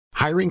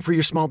Hiring for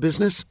your small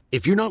business?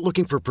 If you're not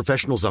looking for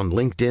professionals on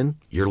LinkedIn,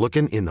 you're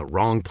looking in the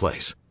wrong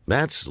place.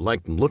 That's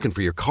like looking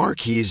for your car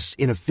keys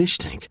in a fish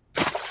tank.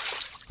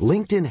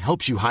 LinkedIn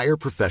helps you hire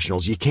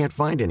professionals you can't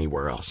find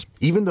anywhere else,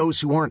 even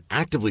those who aren't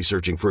actively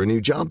searching for a new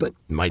job but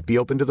might be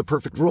open to the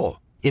perfect role.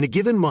 In a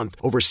given month,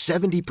 over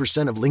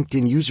 70% of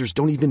LinkedIn users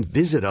don't even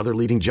visit other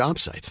leading job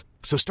sites.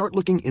 So start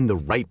looking in the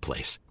right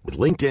place. With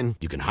LinkedIn,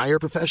 you can hire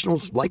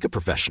professionals like a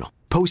professional.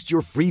 Post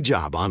your free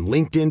job on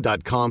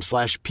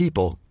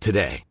linkedin.com/people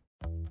today.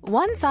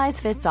 One size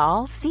fits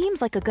all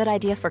seems like a good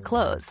idea for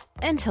clothes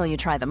until you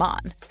try them on.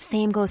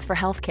 Same goes for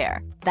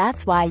healthcare.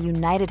 That's why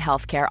United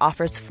Healthcare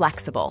offers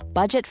flexible,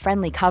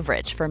 budget-friendly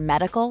coverage for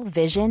medical,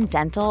 vision,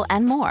 dental,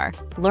 and more.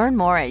 Learn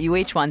more at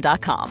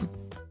uh1.com.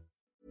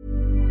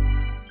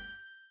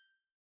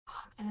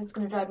 And it's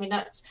going to drive me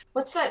nuts.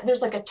 What's that?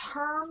 There's like a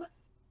term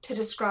to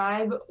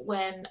describe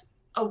when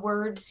a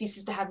word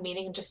ceases to have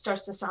meaning and just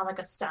starts to sound like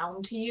a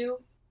sound to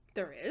you.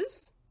 There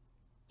is?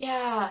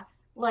 Yeah,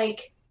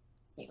 like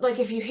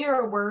if you hear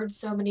a word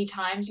so many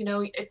times, you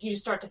know, you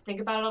just start to think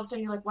about it, all of a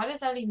sudden you're like, why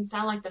does that even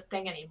sound like the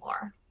thing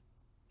anymore?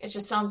 It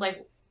just sounds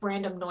like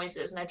random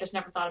noises, and I've just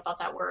never thought about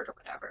that word or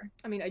whatever.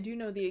 I mean, I do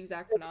know the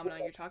exact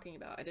phenomenon you're talking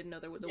about. I didn't know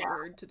there was a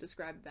word to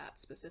describe that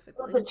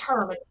specifically. The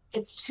term,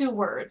 it's 2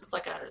 words. It's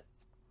like a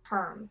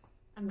term.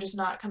 I'm just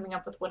not coming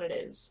up with what it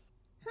is.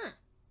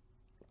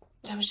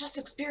 But I was just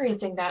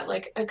experiencing that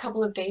like a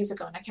couple of days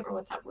ago, and I can't remember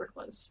what that word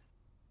was.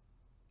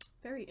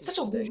 Very It's such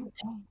interesting. a weird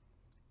thing.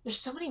 There's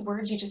so many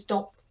words you just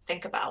don't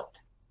think about.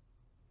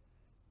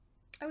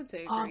 I would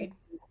say agreed.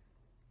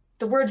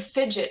 The word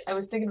fidget, I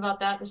was thinking about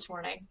that this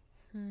morning.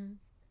 And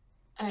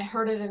I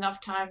heard it enough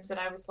times that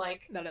I was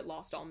like... That it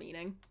lost all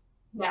meaning.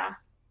 Yeah.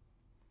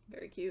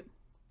 Very cute.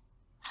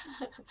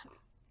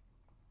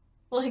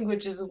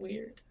 Language is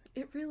weird.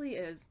 It really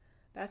is.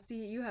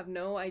 Bestie, you have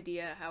no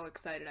idea how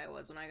excited I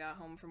was when I got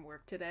home from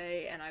work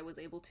today and I was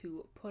able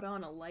to put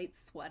on a light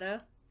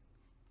sweater.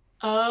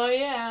 Oh,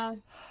 yeah.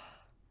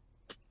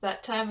 It's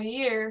that time of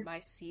year. My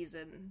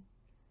season.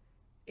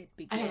 It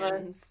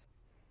begins.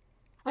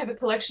 I have a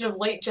collection of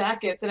light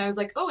jackets, and I was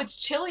like, oh, it's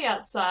chilly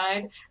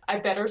outside. I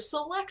better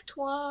select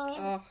one.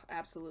 Oh,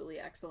 absolutely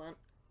excellent.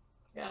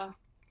 Yeah.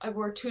 I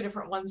wore 2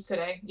 different ones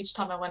today, each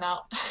time I went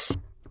out.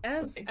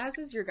 As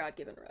is your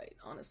God-given right,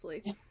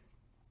 honestly. Yeah.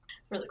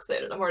 Really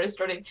excited. I'm already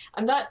starting.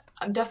 I'm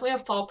definitely a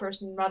fall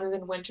person rather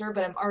than winter,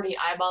 but I'm already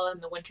eyeballing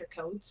the winter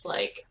coats.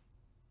 Like,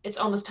 it's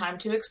almost time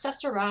to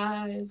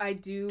accessorize. I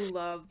do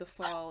love the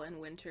fall and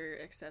winter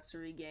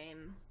accessory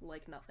game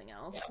like nothing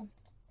else. Yeah.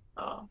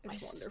 Oh,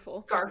 it's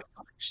wonderful. Scarf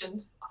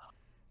collection.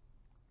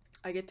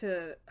 I get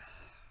to,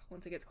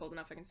 once it gets cold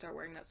enough, I can start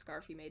wearing that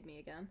scarf you made me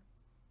again.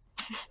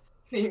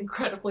 The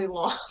incredibly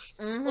long.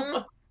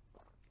 Mm-hmm.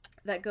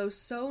 That goes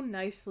so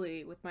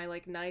nicely with my,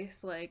 like,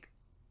 nice, like,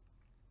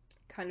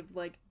 kind of,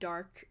 like,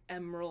 dark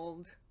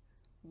emerald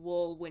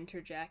wool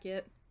winter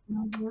jacket.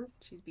 Mm-hmm.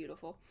 She's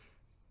beautiful.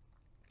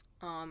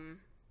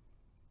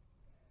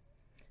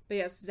 But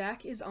yes,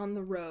 Zach is on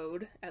the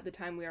road at the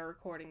time we are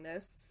recording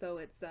this, so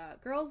it's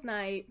girls'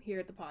 night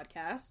here at the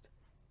podcast.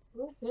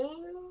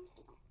 Woohoo!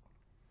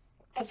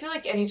 I feel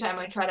like anytime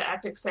I try to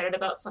act excited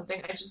about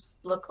something, I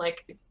just look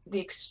like the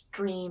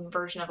extreme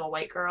version of a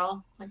white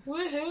girl. Like,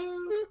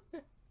 woohoo!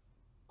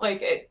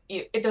 Like,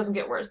 it doesn't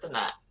get worse than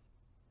that.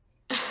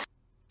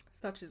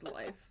 Such is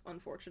life,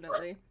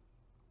 unfortunately.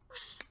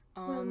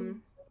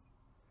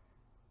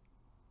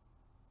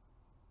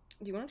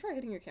 Do you want to try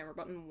hitting your camera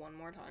button one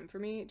more time for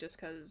me? Just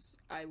because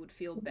I would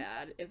feel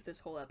bad if this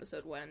whole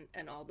episode went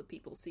and all the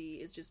people see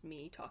is just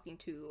me talking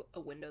to a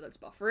window that's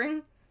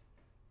buffering.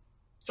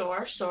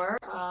 Sure.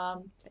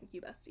 Thank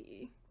you,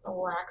 bestie.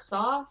 Wax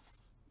off.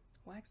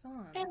 Wax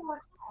on. And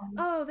wax on.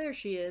 Oh, there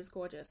she is.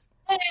 Gorgeous.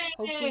 Hey!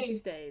 Hopefully she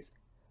stays.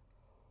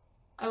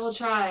 I will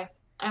try.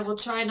 I will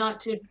try not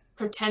to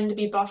pretend to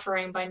be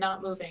buffering by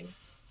not moving.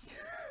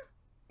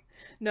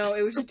 No,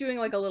 it was just doing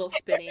like a little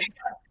spinny.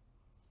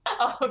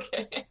 Oh,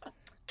 okay.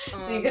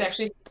 So you could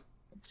actually...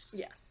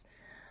 Yes.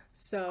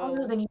 So... Oh,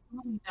 no, then you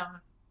can down.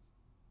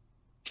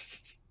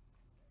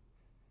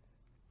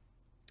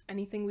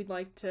 Anything we'd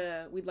like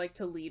to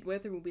lead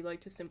with, or would we like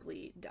to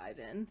simply dive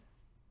in?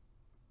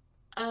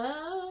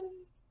 I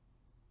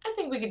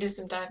think we could do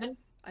some diving.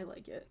 I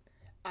like it.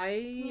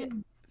 I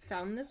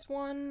found this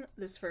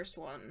first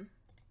one.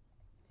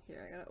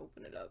 Here, I gotta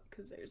open it up,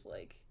 because there's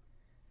like...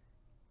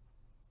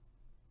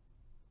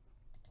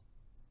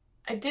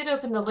 I did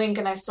open the link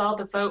and I saw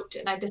the vote,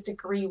 and I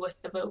disagree with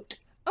the vote.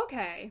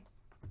 Okay.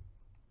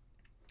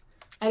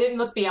 I didn't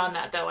look beyond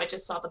that, though. I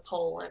just saw the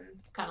poll and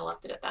kind of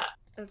left it at that.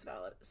 That's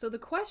valid. So the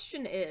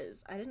question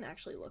is, I didn't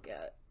actually look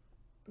at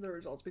the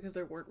results because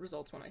there weren't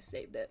results when I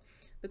saved it.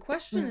 The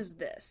question is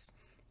this.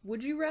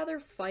 Would you rather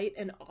fight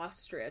an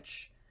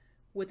ostrich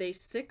with a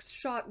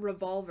 6-shot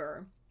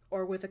revolver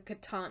or with a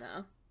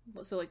katana?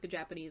 So like the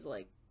Japanese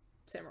like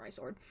samurai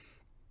sword.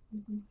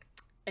 Mm-hmm.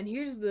 And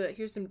here's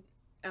some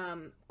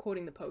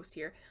quoting the post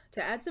here.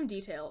 To add some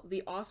detail,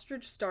 the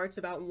ostrich starts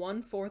about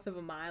 1/4 of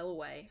a mile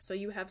away, so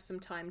you have some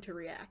time to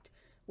react.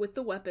 With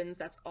the weapons,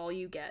 that's all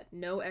you get.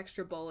 No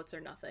extra bullets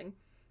or nothing.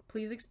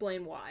 Please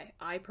explain why.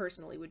 I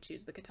personally would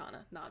choose the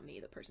katana, not me,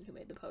 the person who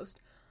made the post.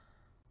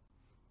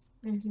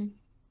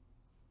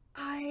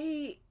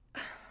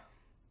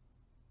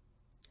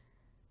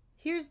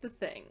 Here's the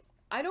thing.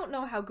 I don't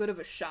know how good of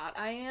a shot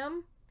I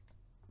am,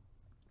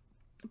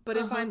 but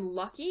if I'm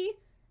lucky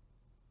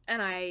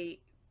and I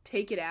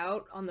take it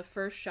out on the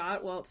first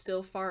shot while it's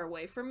still far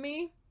away from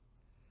me,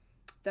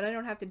 then I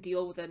don't have to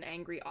deal with an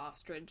angry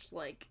ostrich,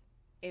 like,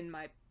 in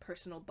my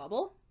personal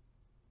bubble.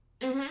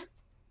 Mm-hmm.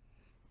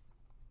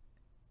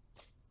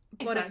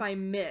 But if I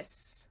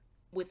miss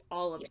with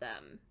all of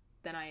them,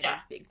 then I am in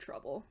big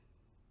trouble.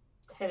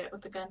 Just hit it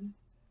with the gun.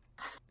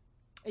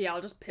 Yeah,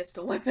 I'll just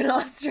pistol whip an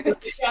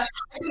ostrich. Yeah,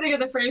 I couldn't think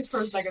of the phrase for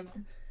a second.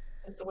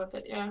 Pistol whip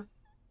it, yeah.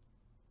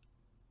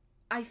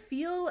 I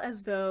feel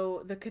as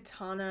though the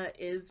katana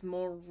is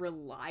more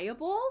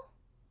reliable.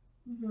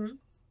 Mm-hmm.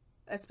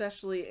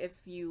 Especially if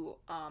you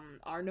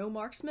are no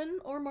marksman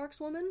or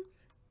markswoman.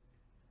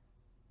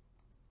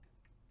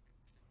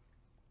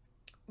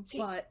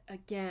 But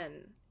again,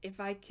 if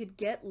I could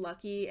get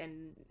lucky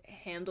and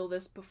handle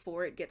this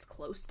before it gets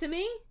close to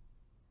me,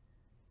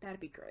 that'd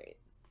be great.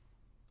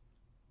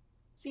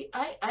 See,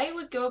 I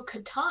would go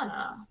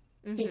katana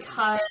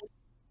because,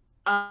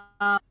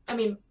 I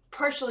mean,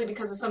 partially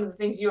because of some of the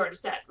things you already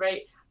said,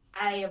 right?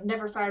 I have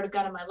never fired a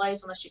gun in my life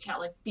unless you count,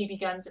 like, BB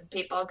guns and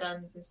paintball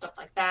guns and stuff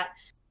like that.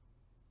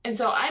 And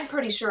so I'm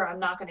pretty sure I'm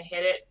not going to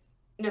hit it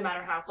no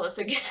matter how close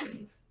it gets.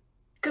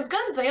 Because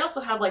guns, they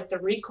also have, like, the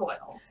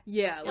recoil.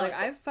 Yeah, like,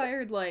 I've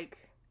fired, like,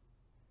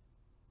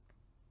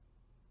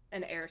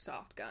 an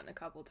airsoft gun a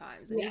couple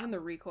times, and even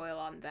the recoil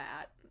on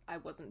that, I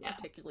wasn't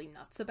particularly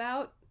nuts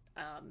about.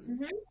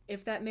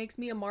 If that makes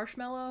me a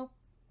marshmallow,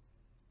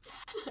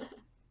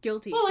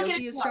 guilty. Well,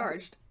 guilty as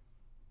charged.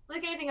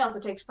 Like anything else,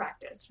 it takes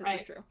practice, right?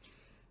 This is true.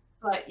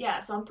 But, yeah,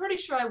 so I'm pretty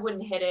sure I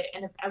wouldn't hit it,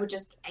 and I would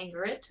just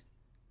anger it.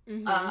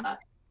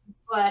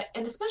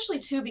 And especially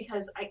too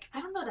because I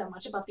don't know that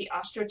much about the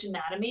ostrich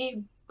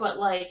anatomy, but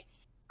like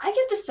I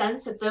get the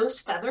sense that those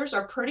feathers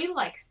are pretty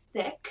like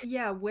thick.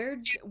 Yeah, where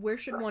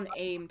should one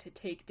aim to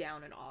take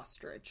down an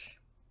ostrich?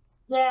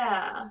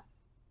 Yeah,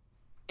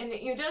 and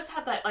it does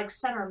have that like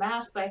center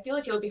mass, but I feel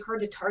like it would be hard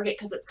to target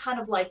because it's kind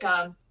of like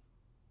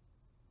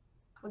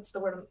what's the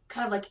word?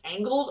 Kind of like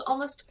angled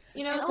almost,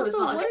 you know. And so also, it's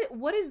not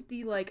what is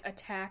the like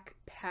attack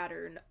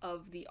pattern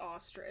of the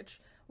ostrich?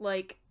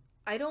 Like,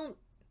 I don't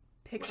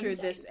picture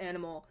this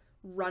animal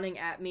running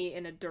at me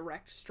in a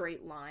direct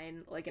straight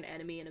line like an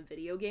enemy in a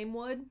video game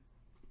would.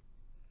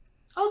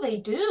 Oh, they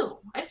do.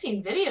 I've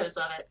seen videos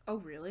of it. Oh,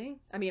 really?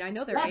 I mean, I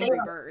know they're angry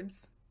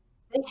birds.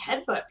 They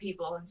headbutt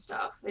people and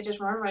stuff. They just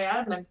run right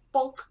at them and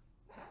bonk.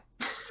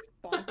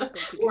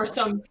 Or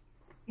some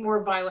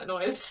more violent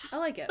noise. I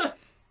like it.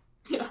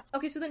 Yeah.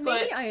 Okay, so then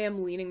maybe I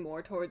am leaning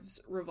more towards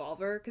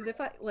revolver, because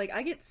if I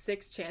get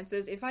 6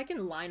 chances, if I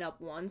can line up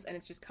once and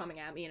it's just coming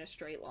at me in a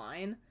straight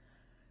line,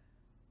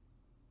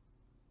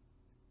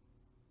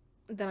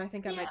 then I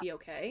think I might be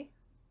okay.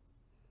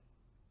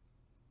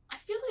 I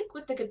feel like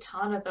with the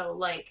katana, though,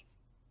 like,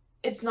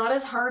 it's not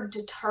as hard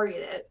to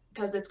target it,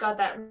 because it's got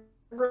that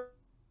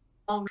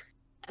long...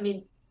 I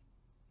mean,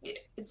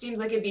 it seems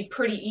like it'd be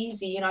pretty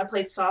easy. You know, I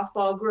played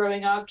softball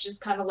growing up, just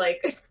kind of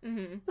like...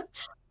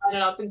 line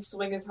it up and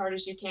swing as hard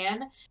as you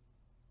can.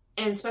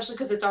 And especially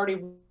because it's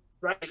already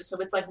running, so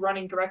it's like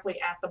running directly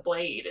at the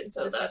blade, and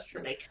so that's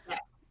true.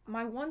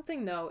 My one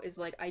thing, though, is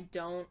like I'd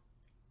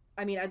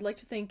like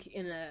to think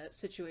in a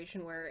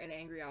situation where an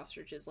angry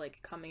ostrich is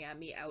like coming at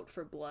me out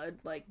for blood,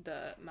 like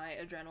my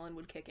adrenaline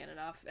would kick in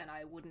enough and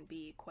I wouldn't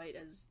be quite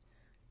as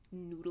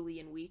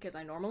noodly and weak as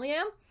I normally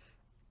am.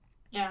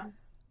 Yeah.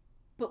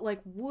 But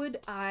like,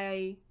 would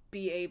I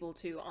be able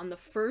to, on the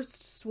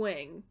first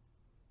swing,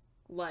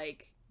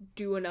 like,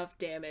 do enough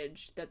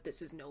damage that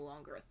this is no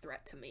longer a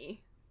threat to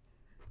me?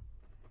 I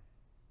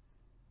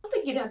don't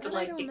think you'd have to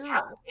like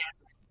decapitate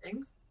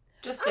anything.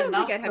 I don't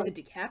think I'd have to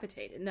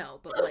decapitate it, no,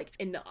 but like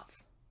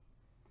enough.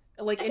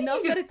 Like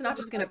enough that it's not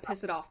just gonna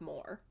piss it off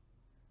more.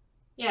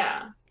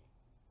 Yeah.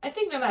 I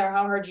think no matter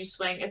how hard you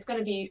swing, it's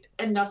gonna be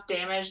enough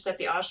damage that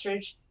the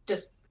ostrich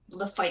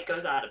the fight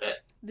goes out of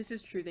it. This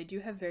is true, they do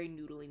have very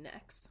noodly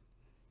necks.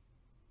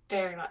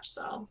 Very much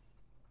so.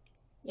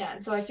 Yeah,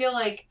 and so I feel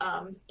like,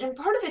 and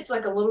part of it's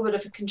like a little bit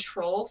of a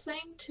control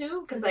thing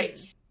too, because like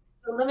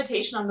the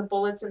limitation on the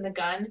bullets in the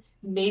gun,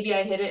 maybe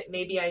I hit it,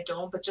 maybe I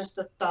don't, but just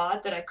the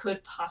thought that I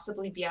could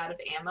possibly be out of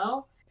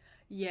ammo.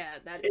 Yeah,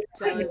 that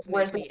does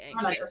make me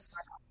anxious.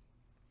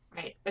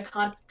 Right, the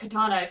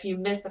katana, if you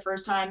miss the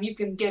first time, you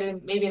can get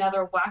in maybe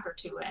another whack or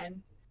two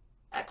in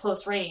at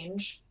close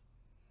range.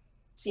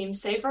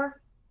 Seems safer?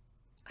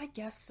 I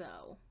guess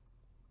so.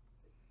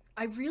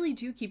 I really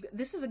do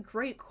this is a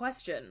great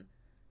question.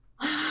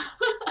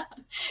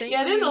 Thank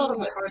yeah, it you, is a little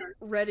bit harder.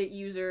 Reddit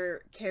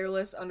user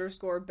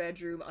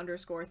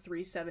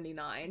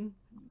careless_bedroom_379.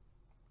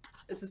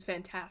 This is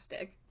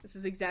fantastic. This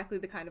is exactly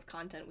the kind of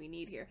content we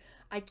need here.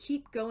 I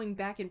keep going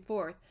back and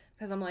forth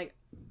because I'm like,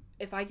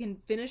 if I can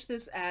finish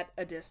this at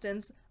a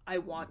distance, I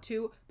want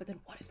to, but then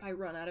what if I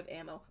run out of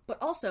ammo? But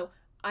also,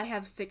 I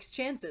have 6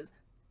 chances.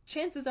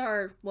 Chances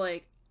are,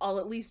 like, I'll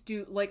at least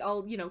do, like,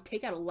 I'll, you know,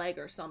 take out a leg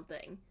or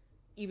something,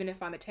 even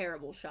if I'm a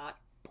terrible shot.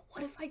 But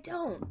what if I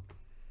don't?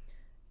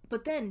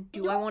 But then,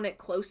 do I want it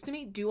close to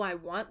me? Do I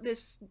want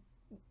this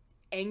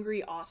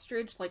angry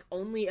ostrich, like,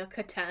 only a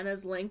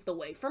katana's length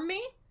away from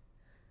me?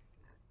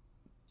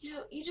 You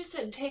know, you just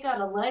said take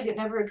out a leg. It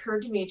never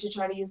occurred to me to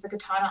try to use the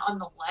katana on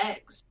the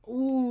legs.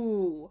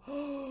 Ooh.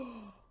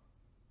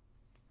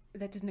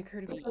 That didn't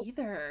occur to me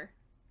either.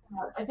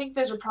 I think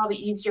those are probably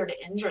easier to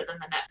injure than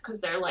the neck because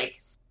they're, like,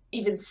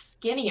 even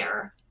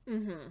skinnier.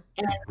 Mm-hmm.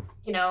 And,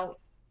 you know,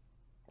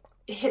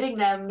 hitting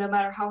them, no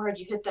matter how hard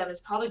you hit them, is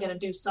probably going to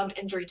do some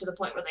injury to the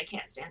point where they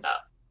can't stand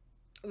up.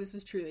 This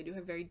is true. They do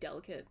have very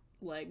delicate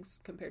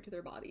legs compared to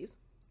their bodies.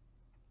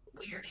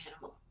 Weird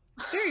animal.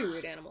 Very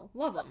weird animal.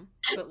 Love them,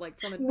 but like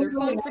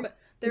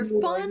they're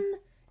fun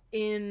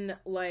in,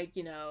 like,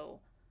 you know,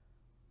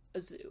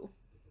 a zoo.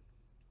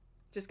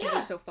 Just because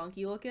they're so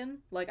funky looking.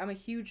 Like, I'm a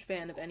huge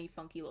fan of any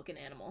funky looking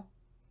animal.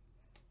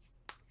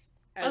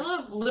 I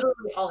love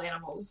literally all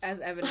animals. As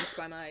evidenced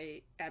by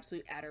my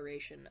absolute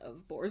adoration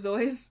of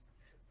Borzois.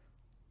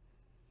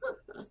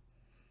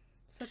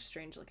 Such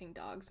strange looking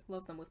dogs.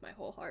 Love them with my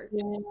whole heart.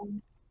 Yeah.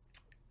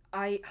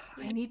 I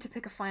need to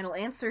pick a final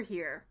answer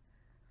here.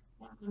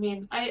 I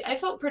mean, I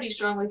felt pretty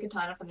strongly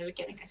katana from the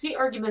beginning. I see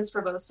arguments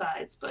for both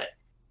sides, but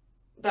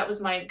that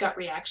was my gut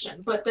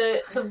reaction. But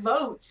the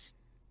votes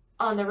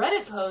on the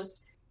Reddit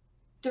post,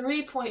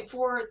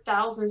 3.4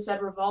 thousand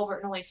said revolver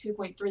and only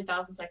 2.3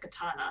 thousand said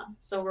katana.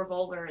 So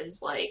revolver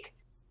is like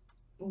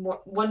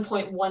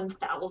 1.1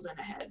 thousand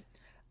ahead.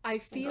 I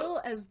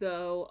feel as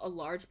though a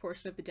large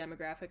portion of the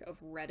demographic of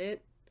Reddit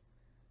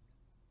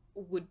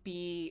would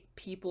be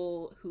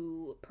people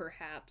who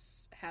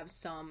perhaps have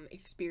some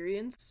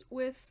experience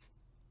with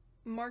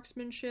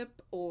marksmanship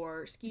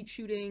or skeet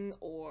shooting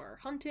or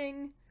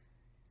hunting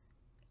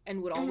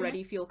and would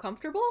already feel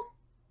comfortable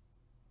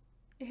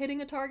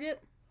hitting a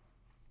target.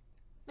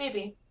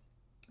 Maybe.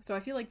 So I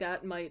feel like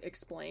that might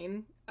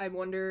explain. I'm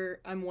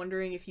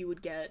wondering if you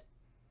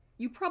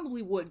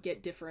probably would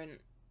get different,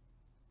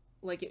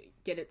 like,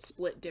 get it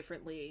split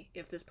differently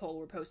if this poll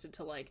were posted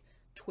to, like,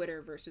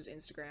 Twitter versus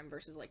Instagram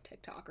versus, like,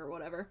 TikTok or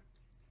whatever.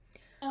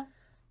 Yeah.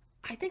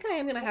 I think I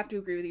am gonna have to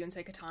agree with you and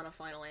say katana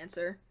final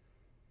answer.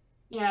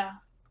 Yeah.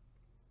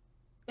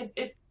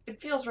 It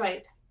feels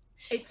right.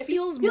 It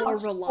feels more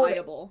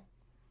reliable.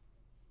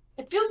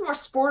 It feels more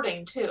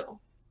sporting, too.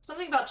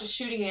 Something about just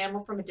shooting an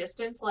animal from a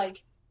distance,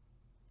 like,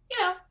 you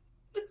know,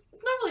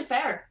 it's not really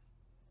fair.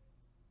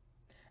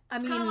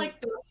 It's kind of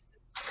like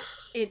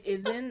it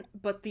isn't,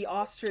 but the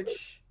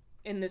ostrich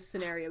in this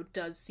scenario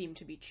does seem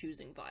to be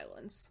choosing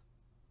violence.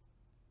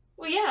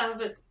 Well, yeah,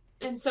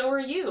 and so are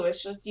you.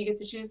 It's just you get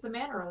to choose the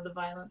manner of the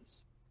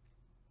violence.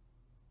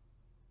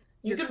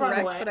 You're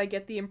correct, but I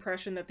get the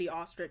impression that the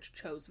ostrich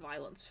chose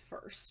violence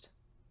first.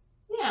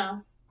 Yeah,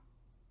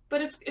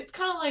 but it's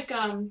kind of like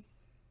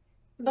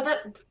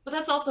but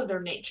that's also their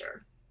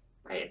nature,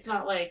 right? It's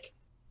not like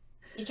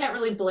you can't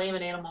really blame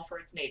an animal for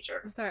its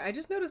nature. Sorry, I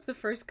just noticed the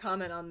first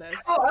comment on this.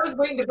 Oh, I was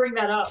waiting to bring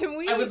that up. Can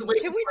we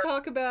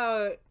talk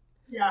about?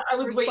 Yeah, I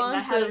was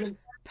response waiting. Of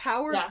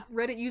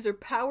Reddit user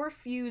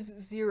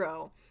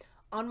PowerFuse0.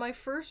 On my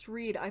first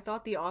read, I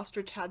thought the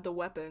ostrich had the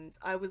weapons.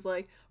 I was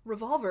like,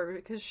 revolver,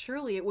 because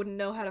surely it wouldn't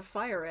know how to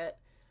fire it.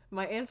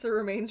 My answer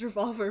remains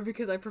revolver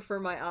because I prefer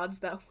my odds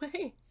that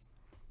way.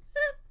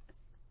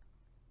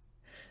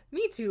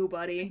 Me too,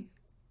 buddy.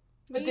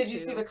 But did you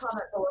see the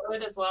comment below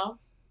it as well?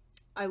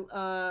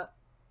 A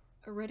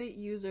Reddit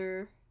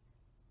user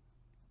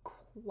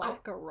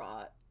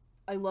Quackarot.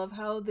 I love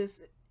how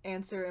this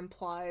answer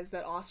implies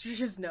that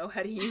ostriches know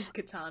how to use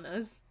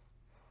katanas.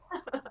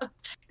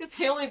 Because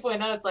they only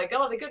point out it's like,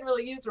 oh, they couldn't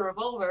really use a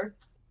revolver.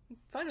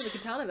 Finding the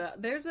katana,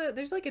 though.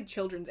 There's like a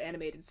children's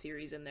animated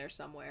series in there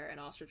somewhere, an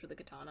ostrich with a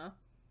katana.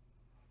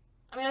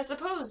 I mean, I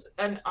suppose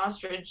an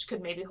ostrich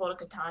could maybe hold a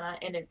katana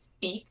in its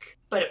beak,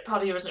 but it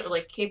probably wasn't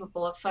really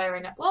capable of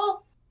firing it.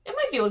 Well, it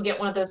might be able to get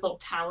one of those little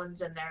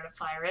talons in there to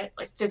fire it,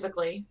 like,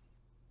 physically.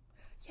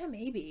 Yeah,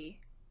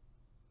 maybe.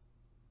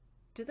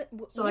 Do they,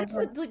 so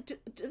do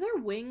their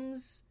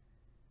wings...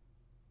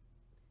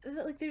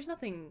 Like, there's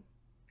nothing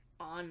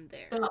on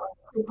there. They're not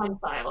like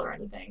prehensile or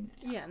anything.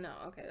 Yeah, no,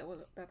 okay,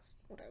 that's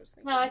what I was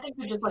thinking. No, I think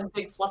they're just like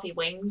big fluffy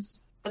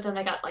wings, but then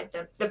they got like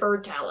the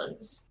bird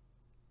talons.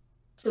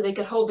 So they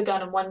could hold the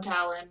gun in one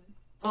talon.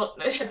 Well,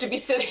 they have to be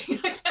sitting,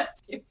 I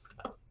guess.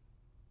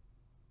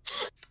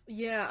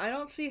 Yeah, I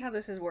don't see how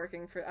this is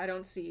working I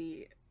don't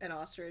see an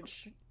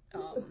ostrich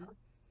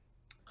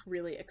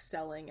really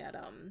excelling at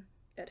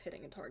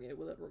hitting a target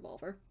with a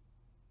revolver.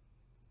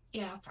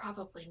 Yeah,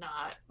 probably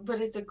not. But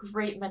it's a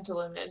great mental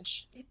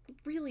image. It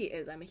really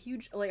is. I'm a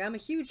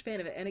huge fan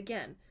of it. And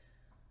again,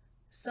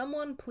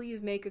 someone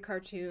please make a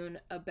cartoon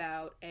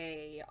about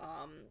a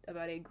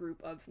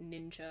group of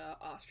ninja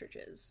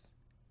ostriches.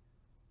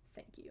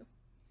 Thank you.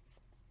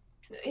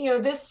 You know,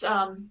 this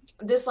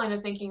line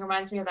of thinking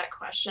reminds me of that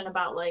question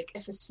about, like,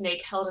 if a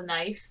snake held a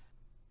knife.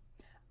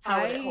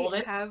 How would it hold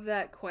it? I have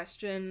that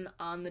question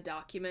on the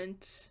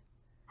document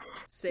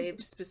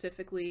saved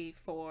specifically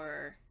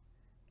for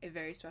a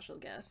very special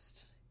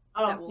guest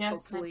that will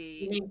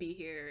hopefully be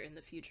here in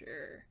the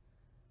future.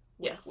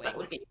 Wink, Yes, wink, that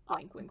would be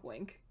awesome. wink,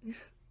 wink.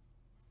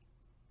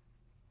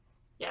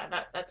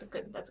 Yeah, that's a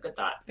good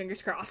thought.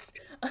 Fingers crossed.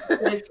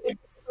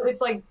 It's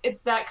like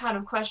it's that kind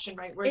of question,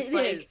 right? Where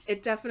it's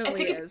It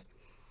definitely is.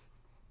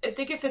 I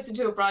think it fits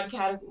into a broad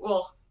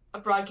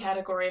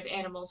category of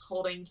animals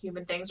holding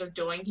human things or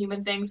doing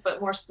human things, but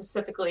more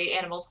specifically,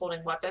 animals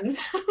holding weapons.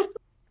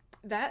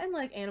 That and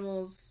like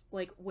animals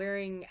like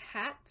wearing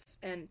hats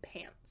and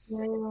pants,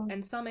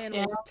 and some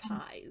animals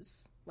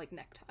ties, like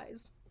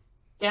neckties.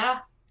 Yeah,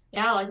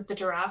 like the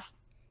giraffe.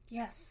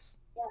 Yes,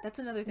 that's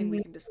another thing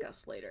we can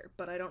discuss later,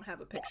 but I don't have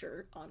a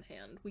picture on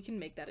hand. We can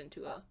make that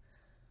into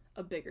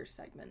a bigger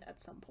segment at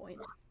some point.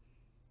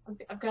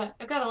 I've got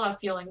a lot of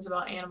feelings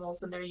about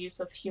animals and their use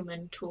of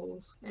human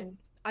tools, and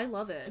I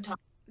love it.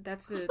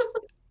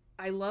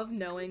 I love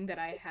knowing that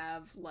I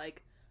have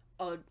like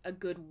a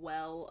good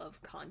well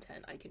of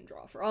content I can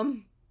draw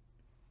from.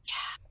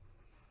 Yeah.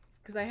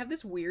 Because I have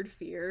this weird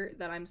fear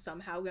that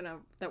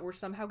we're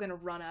somehow gonna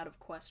run out of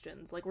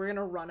questions. Like we're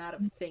gonna run out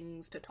of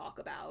things to talk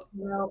about,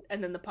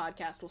 and then the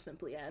podcast will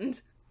simply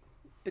end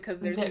because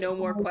there's no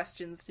more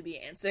questions to be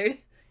answered.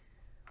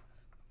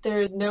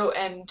 There's no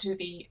end to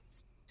the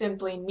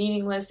simply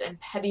meaningless and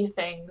petty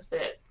things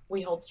that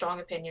we hold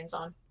strong opinions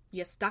on.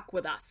 You stuck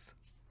with us.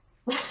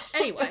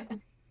 Anyway.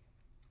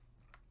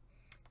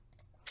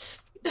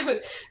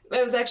 I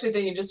was actually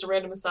thinking, just a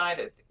random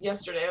aside,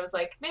 yesterday, I was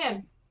like,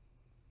 man,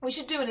 we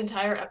should do an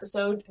entire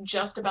episode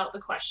just about the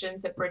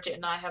questions that Bridget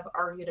and I have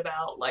argued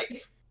about,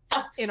 like...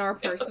 in our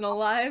personal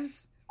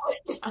lives?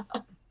 Yeah.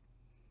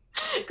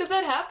 Because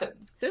that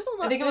happens. There's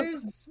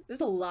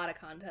a lot of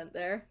content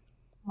there.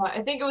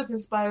 I think it was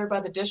inspired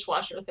by the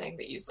dishwasher thing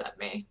that you sent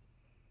me.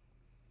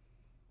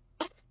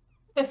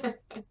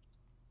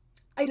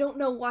 I don't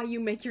know why you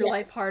make your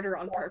life harder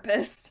on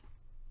purpose.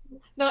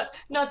 Not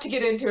to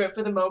get into it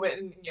for the moment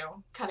and,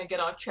 kind of get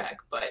off track,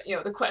 but,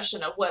 the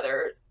question of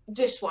whether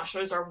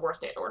dishwashers are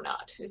worth it or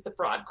not is the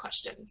broad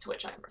question to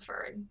which I'm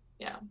referring.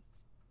 Yeah.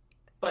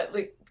 But,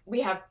 like, we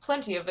have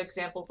plenty of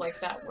examples like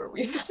that where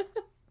we've...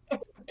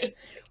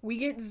 We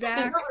get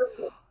Zach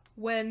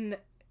when...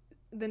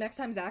 The next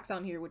time Zach's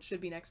on here, which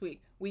should be next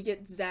week, we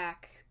get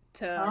Zach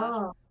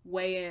to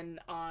weigh in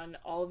on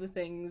all of the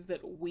things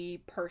that we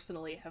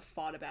personally have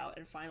fought about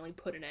and finally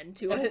put an end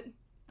to it.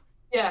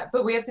 Yeah,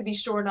 but we have to be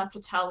sure not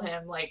to tell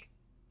him, like,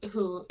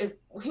 who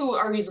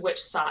argues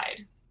which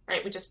side,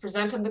 right? We just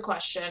present him the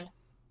question.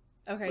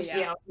 Okay,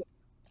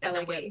 I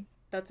like it.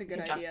 That's a good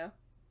idea.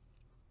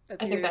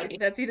 That's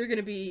either going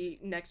to be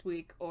next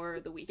week or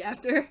the week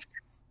after.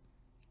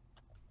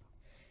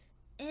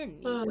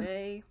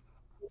 Anyway...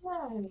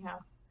 Yeah, anyhow.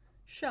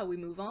 Shall we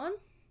move on?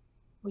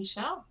 We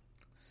shall.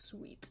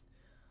 Sweet.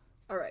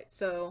 Alright,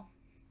 so...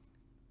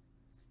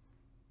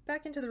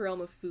 back into the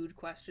realm of food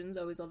questions.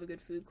 Always love a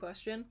good food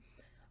question.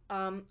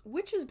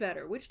 Which is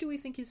better? Which do we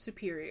think is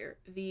superior?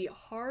 The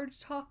hard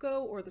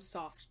taco or the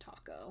soft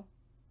taco?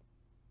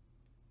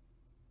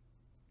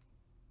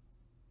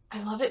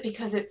 I love it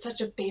because it's such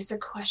a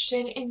basic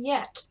question, and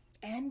yet...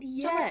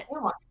 so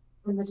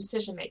in the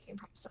decision-making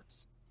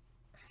process.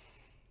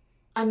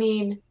 I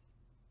mean...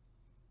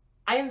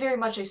 I am very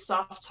much a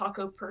soft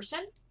taco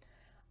person.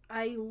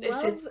 I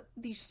love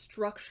the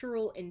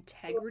structural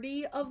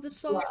integrity of the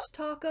soft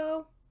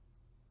taco.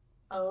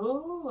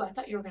 Oh, I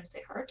thought you were going to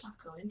say hard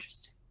taco.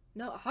 Interesting.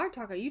 No, a hard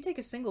taco, you take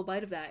a single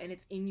bite of that and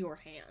it's in your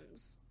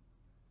hands.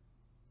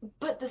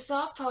 But the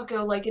soft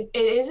taco, like, it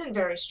isn't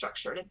very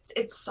structured.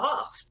 It's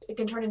soft. It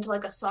can turn into,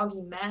 like, a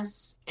soggy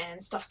mess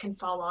and stuff can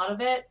fall out of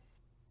it.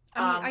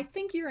 I mean, I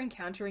think you're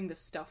encountering the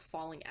stuff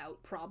falling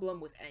out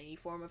problem with any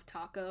form of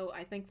taco.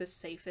 I think the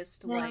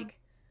safest, like,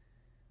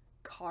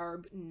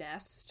 carb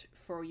nest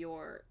for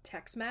your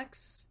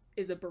Tex-Mex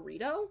is a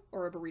burrito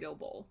or a burrito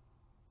bowl.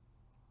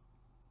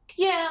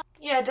 Yeah,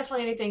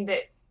 definitely anything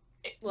that,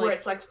 like, where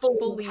it's, like,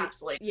 fully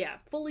encapsulated. Yeah,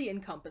 fully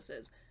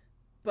encompasses.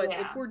 But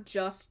if we're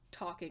just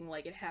talking,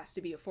 like, it has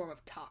to be a form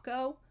of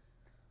taco.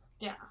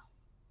 Yeah.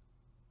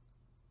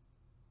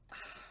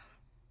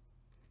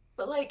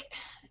 But, like...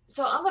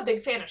 So I'm a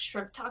big fan of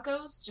shrimp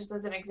tacos, just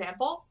as an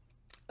example.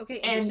 Okay,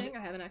 interesting. I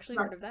haven't actually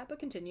heard of that, but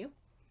continue.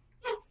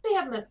 Yeah, they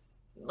have them at,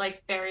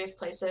 like, various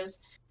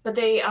places. But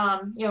they,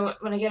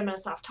 when I get them in a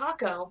soft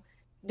taco,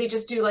 they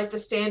just do, like, the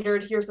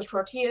standard, here's the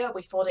tortilla,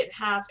 we fold it in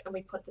half, and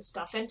we put the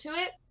stuff into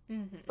it.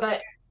 Mm-hmm.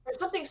 But there's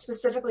something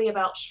specifically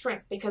about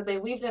shrimp, because they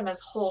leave them as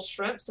whole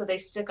shrimp, so they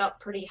stick up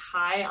pretty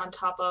high on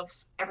top of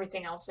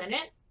everything else in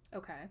it.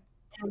 Okay.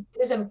 And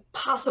it is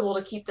impossible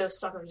to keep those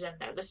suckers in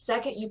there. The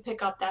second you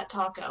pick up that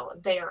taco,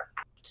 they are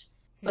out.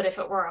 But if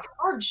it were a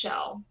hard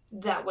shell,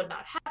 that would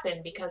not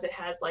happen because it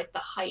has, like, the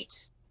height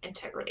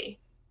integrity.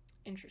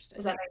 Interesting.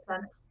 Does that make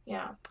sense?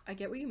 Yeah. I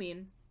get what you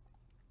mean.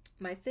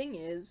 My thing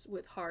is,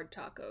 with hard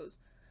tacos,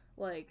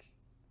 like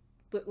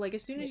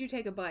as soon as you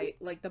take a bite,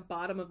 like, the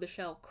bottom of the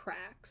shell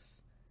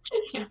cracks.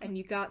 Yeah. and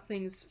you got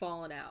things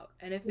falling out.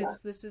 And if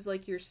this is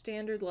like your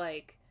standard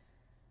like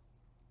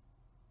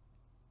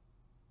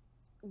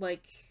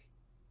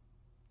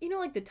you know,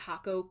 like the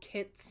taco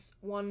kits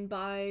one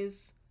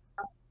buys,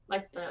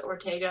 Like the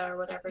Ortega or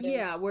whatever it is.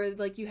 yeah, where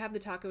like you have the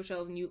taco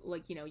shells and you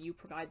like, you know, you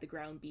provide the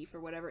ground beef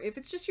or whatever. If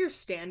it's just your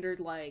standard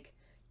like,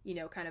 you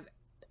know, kind of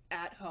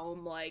at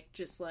home like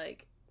just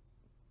like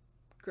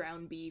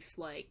ground beef,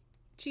 like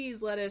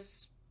cheese,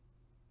 lettuce,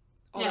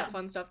 all that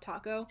fun stuff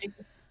taco,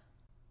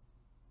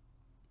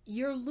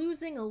 you're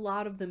losing a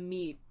lot of the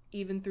meat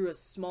even through a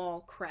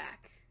small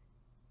crack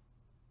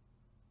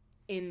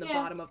in the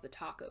bottom of the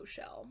taco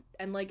shell.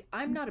 And like,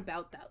 I'm not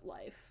about that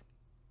life.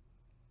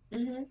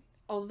 Mm-hmm.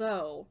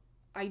 Although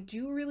I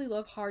do really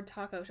love hard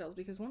taco shells,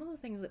 because one of the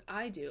things that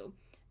I do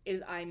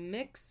is I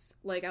mix,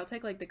 like, I'll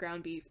take like the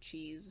ground beef,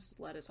 cheese,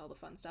 lettuce, all the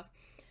fun stuff.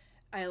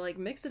 I like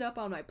mix it up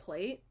on my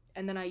plate,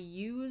 and then I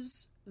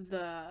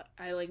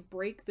like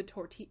break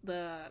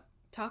the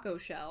taco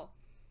shell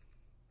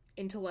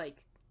into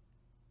like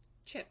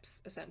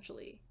chips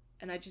essentially,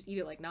 and I just eat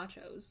it like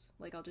nachos.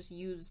 Like, I'll just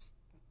use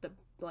the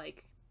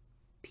like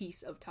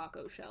piece of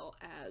taco shell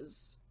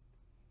as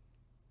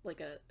like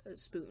a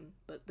spoon,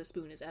 but the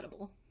spoon is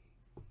edible.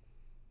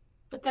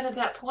 But then at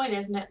that point,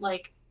 isn't it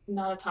like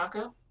not a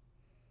taco?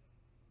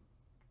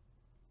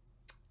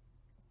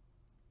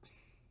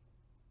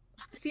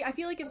 See, I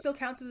feel like it still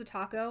counts as a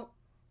taco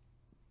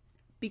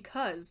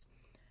because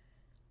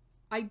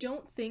I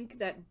don't think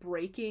that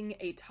breaking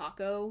a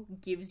taco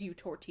gives you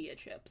tortilla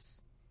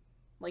chips.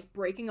 Like,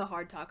 breaking a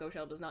hard taco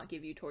shell does not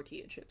give you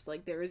tortilla chips.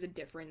 Like, there is a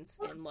difference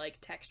in, like,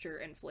 texture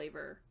and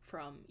flavor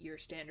from your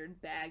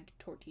standard bagged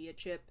tortilla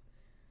chip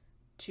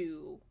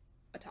to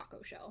a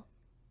taco shell.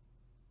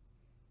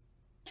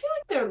 I feel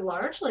like they're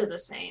largely the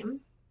same.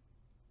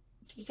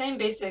 The same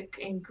basic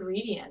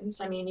ingredients.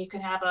 I mean, you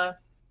can have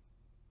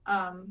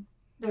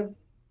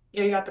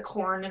you got the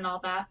corn and all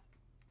that.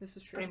 This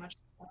is true. Pretty much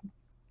the same.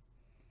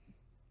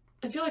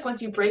 I feel like once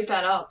you break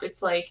that up,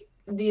 it's like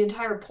the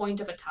entire point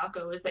of a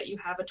taco is that you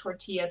have a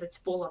tortilla that's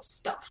full of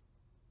stuff.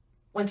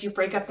 Once you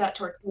break up that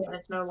tortilla and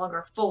it's no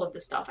longer full of the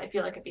stuff, I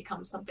feel like it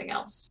becomes something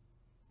else.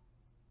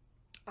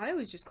 I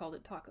always just called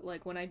it taco.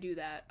 Like, when I do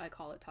that, I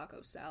call it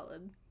taco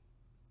salad.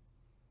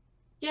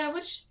 Yeah,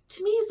 which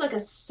to me is like a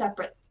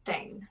separate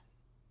thing.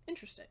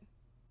 Interesting.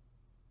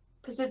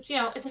 Because it's, you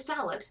know, it's a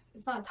salad.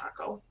 It's not a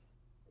taco.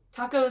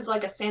 Taco is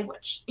like a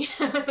sandwich.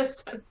 In the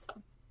sense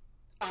of...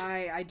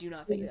 I do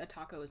not think a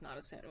taco is not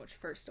a sandwich,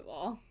 first of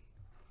all.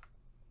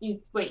 Is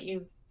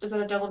that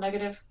a double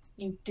negative?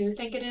 You do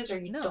think it is, or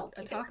you don't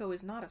think a taco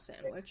is not a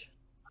sandwich.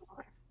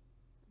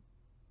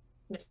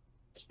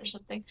 Or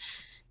something.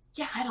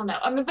 Yeah, I don't know.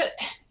 I mean, but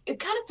it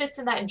kind of fits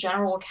in that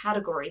general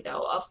category,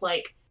 though, of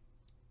like...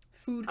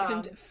 Food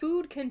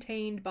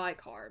contained by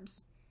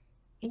carbs.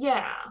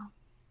 Yeah,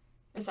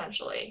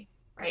 essentially,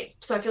 right?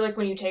 So I feel like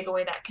when you take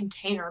away that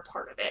container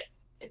part of it,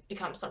 it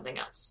becomes something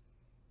else.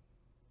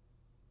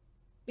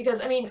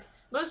 Because, I mean,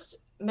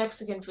 most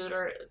Mexican food,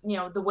 or, you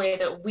know, the way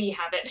that we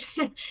have it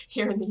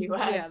here in the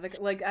U.S.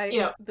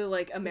 Yeah, the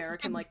like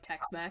American like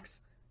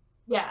Tex-Mex.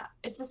 Yeah,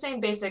 it's the same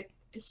basic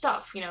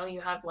stuff. You know, you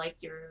have like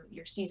your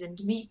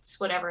seasoned meats,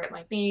 whatever it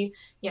might be.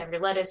 You have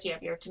your lettuce, you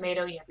have your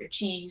tomato, you have your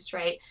cheese,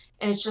 right?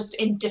 And it's just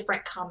in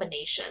different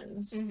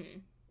combinations.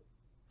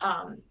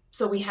 Mm-hmm.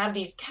 So we have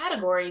these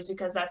categories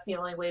because that's the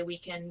only way we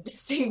can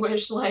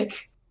distinguish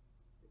like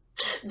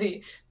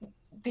the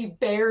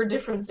bare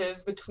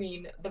differences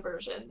between the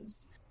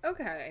versions.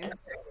 Okay. And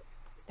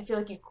I feel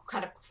like you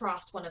kind of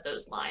cross one of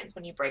those lines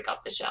when you break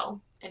up the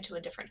shell into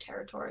a different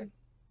territory.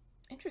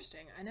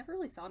 Interesting. I never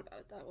really thought about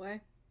it that way.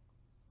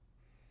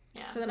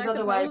 Yeah. So then I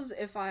suppose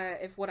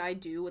if what I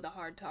do with a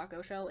hard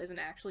taco shell isn't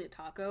actually a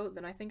taco,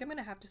 then I think I'm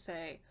gonna have to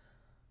say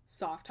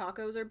soft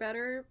tacos are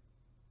better,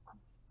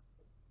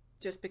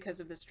 just because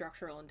of the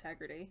structural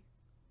integrity.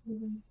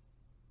 Mm-hmm.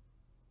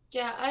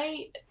 Yeah,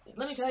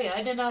 let me tell you,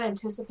 I did not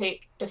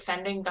anticipate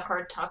defending the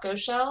hard taco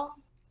shell.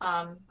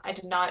 I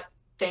did not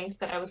think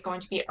that I was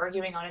going to be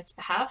arguing on its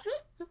behalf.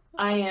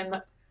 I am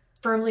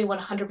firmly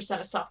 100%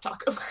 a soft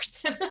taco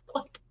person.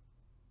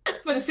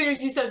 But as soon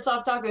as you said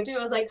soft taco too,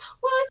 I was like,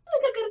 well, I feel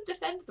like I gotta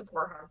defend the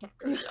poor hard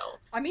taco shell.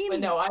 I mean, but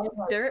no,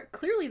 there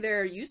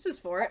are uses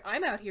for it.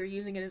 I'm out here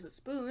using it as a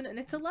spoon, and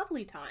it's a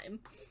lovely time.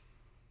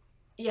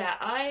 Yeah,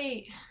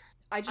 I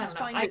just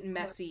find it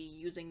messy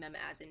using them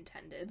as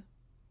intended.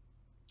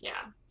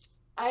 Yeah,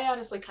 I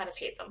honestly kind of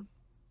hate them.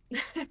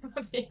 If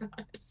I'm being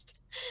honest,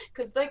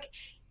 because like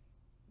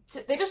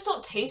they just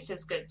don't taste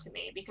as good to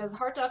me. Because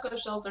hard taco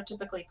shells are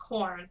typically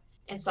corn,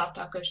 and soft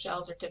taco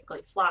shells are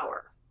typically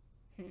flour.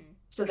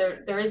 So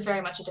there is very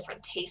much a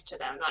different taste to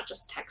them, not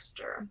just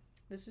texture.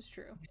 This is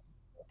true.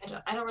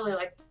 I don't really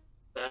like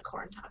the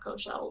corn taco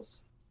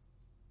shells.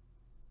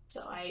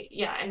 So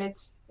and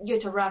it's, you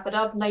get to wrap it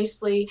up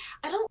nicely.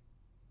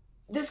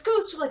 This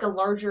goes to like a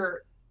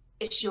larger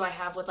issue I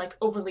have with like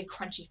overly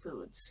crunchy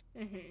foods.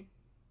 Mm-hmm.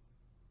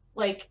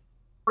 Like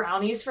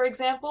brownies, for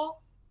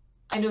example.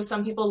 I know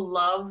some people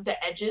love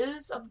the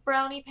edges of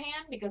brownie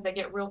pan because they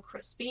get real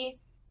crispy.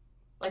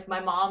 Like my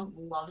mom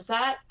loves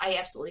that. I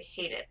absolutely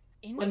hate it.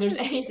 When there's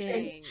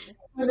anything Interesting.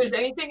 when there's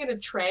anything in a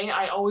tray,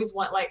 I always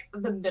want like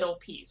the middle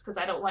piece because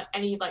I don't want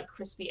any like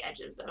crispy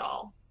edges at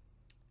all.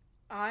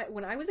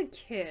 When I was a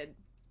kid,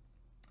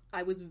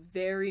 I was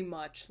very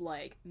much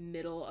like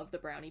middle of the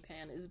brownie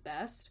pan is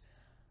best.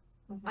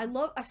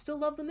 Mhm. I still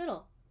love the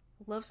middle.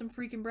 Love some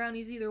freaking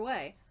brownies either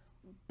way.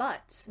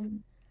 But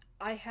Mhm.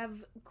 I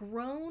have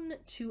grown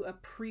to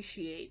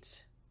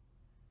appreciate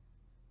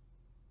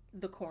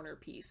the corner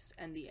piece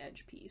and the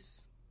edge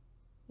piece.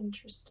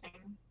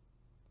 Interesting.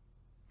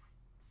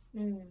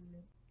 Hmm.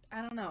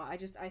 I don't know.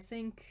 I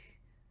think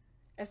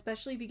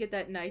especially if you get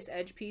that nice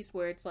edge piece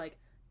where it's like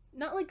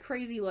not like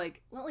crazy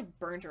like not like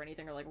burnt or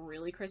anything or like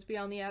really crispy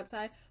on the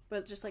outside,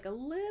 but just like a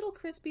little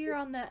crispier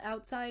on the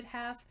outside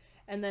half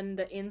and then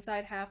the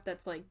inside half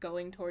that's like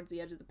going towards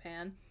the edge of the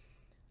pan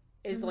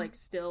is Mhm. like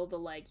still the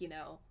like,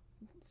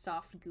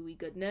 soft gooey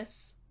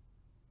goodness.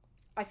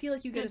 I feel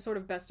like you get a sort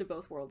of best of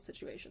both worlds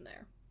situation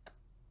there.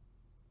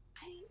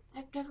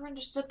 I've never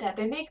understood that.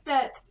 They make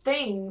that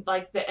thing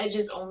like the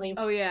edges only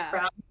Oh yeah.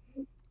 brown.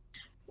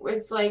 Where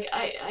it's like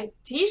I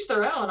to each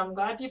their own. I'm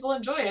glad people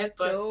enjoy it,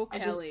 but Joe I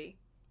just Kelly.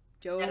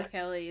 Joe yeah,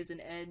 Kelly is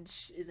an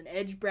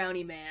edge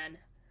brownie man.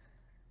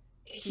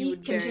 He he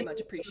would very continues much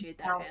to appreciate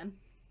that astound, pan.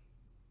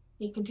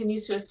 he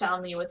continues to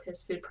astound me with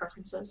his food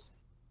preferences.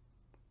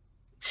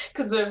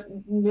 Because the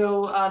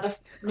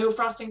no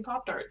frosting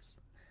Pop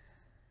Tarts.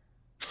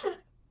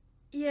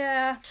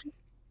 Yeah,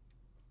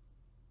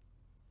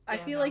 I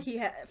Yeah, feel no.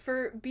 like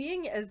for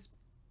being as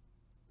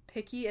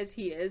picky as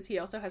he is, he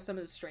also has some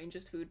of the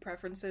strangest food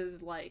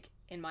preferences like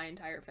in my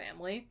entire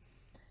family,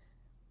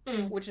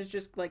 Mm. which is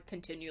just like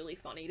continually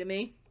funny to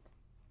me.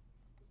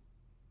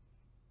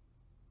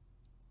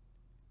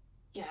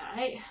 Yeah,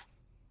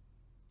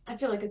 I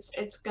feel like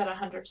it's got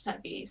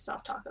 100% be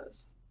soft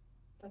tacos.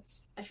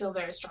 I feel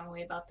very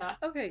strongly about that.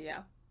 Okay,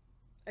 yeah.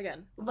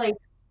 Again, Like,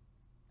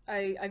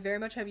 I very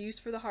much have use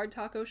for the hard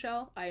taco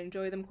shell. I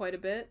enjoy them quite a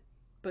bit,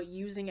 but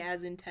using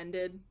as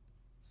intended,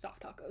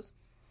 soft tacos.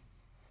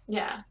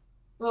 yeah.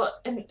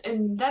 Well,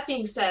 and that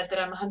being said, that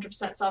I'm a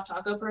 100% soft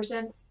taco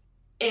person.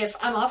 If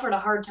I'm offered a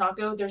hard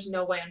taco, there's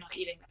no way I'm not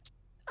eating that.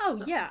 Oh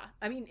So, yeah,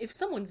 I mean if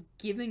someone's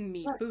giving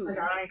me food,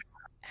 yeah,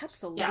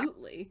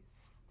 absolutely.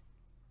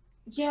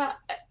 yeah.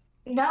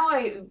 Now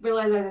I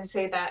realize as I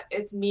say that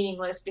it's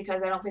meaningless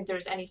because I don't think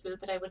there's any food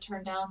that I would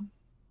turn down.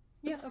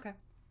 Yeah, okay.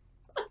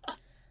 I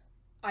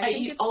I think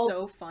eat it's all.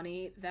 so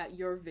funny that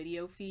your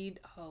video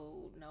feed.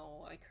 Oh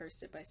no, I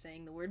cursed it by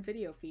saying the word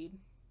video feed.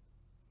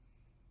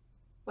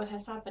 What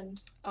has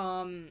happened?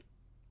 Um,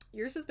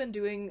 yours has been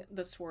doing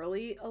the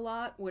swirly a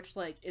lot, which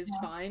like is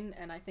Yeah. fine,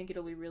 and I think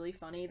it'll be really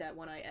funny that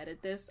when I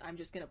edit this, I'm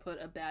just gonna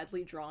put a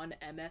badly drawn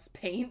MS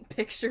Paint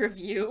picture of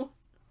you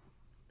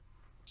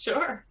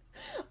Sure.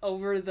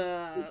 over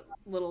the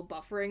little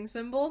buffering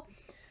symbol.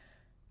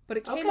 But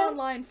it came Okay.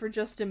 online for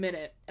just a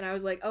minute, and I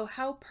was like, oh,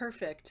 how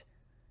perfect.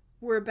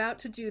 We're about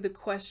to do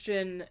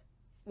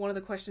one of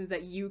the questions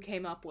that you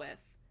came up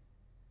with,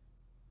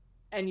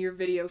 and your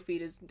video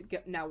feed is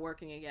now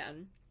working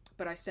again.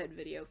 But I said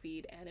video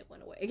feed, and it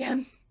went away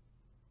again.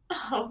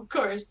 Oh, of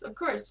course, of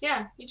course.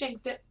 Yeah, you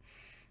jinxed it.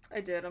 I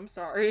did, I'm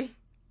sorry.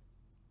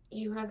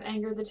 You have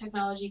angered the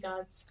technology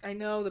gods. I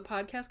know, the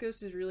podcast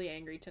ghost is really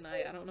angry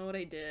tonight. I don't know what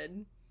I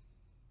did.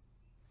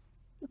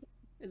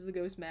 Is the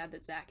ghost mad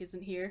that Zach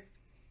isn't here?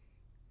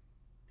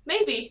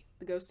 Maybe.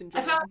 The ghost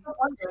I found myself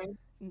wondering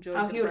how enjoyed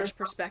the he would fresh respond.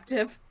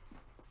 perspective.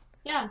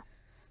 Yeah,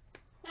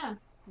 yeah.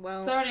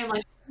 Well, So already I'm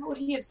like, what would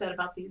he have said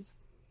about these?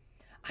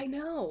 I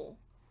know.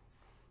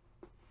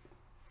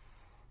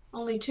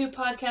 Only 2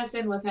 podcasts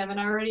in with him, and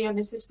already I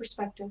miss his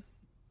perspective.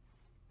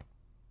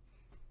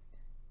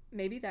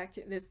 Maybe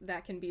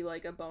that can be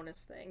like a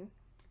bonus thing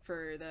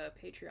for the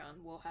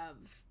Patreon. We'll have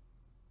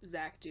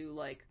Zach do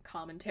like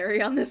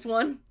commentary on this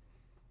one.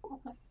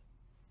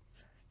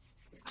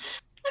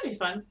 That'd be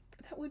fun.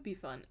 That would be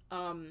fun.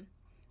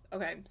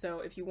 Okay, so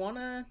if you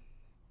wanna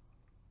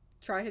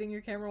try hitting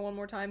your camera one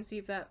more time, see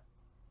if that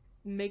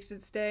makes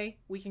it stay,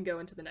 we can go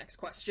into the next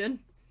question.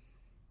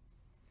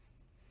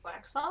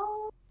 Wax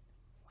on.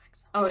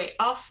 Wax on. Oh wait,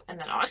 off and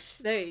then on.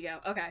 There you go.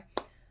 Okay.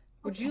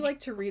 Would you Okay. like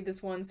to read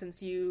this one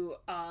since you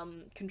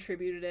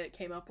contributed it,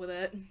 came up with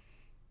it?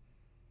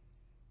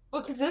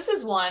 Well, because this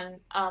is one,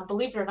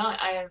 believe it or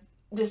not, I have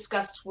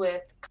discussed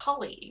with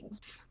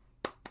colleagues,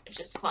 which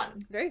is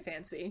fun. Very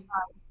fancy.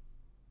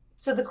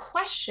 So the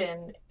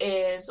question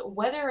is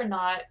whether or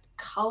not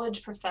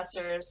college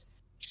professors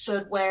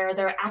should wear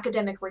their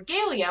academic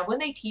regalia when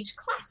they teach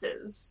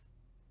classes,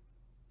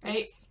 right?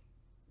 Yes.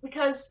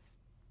 Because,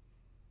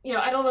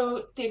 I don't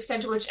know the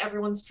extent to which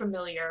everyone's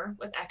familiar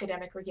with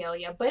academic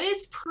regalia, but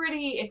it's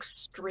pretty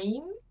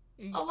extreme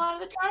Mhm. a lot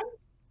of the time,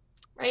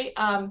 right?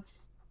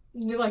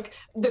 Like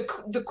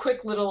the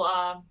quick little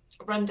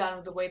rundown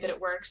of the way that it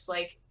works,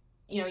 like,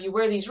 you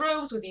wear these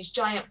robes with these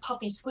giant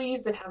puffy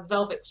sleeves that have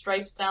velvet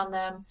stripes down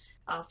them,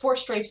 4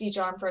 stripes each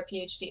arm for a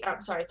PhD.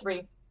 I'm sorry,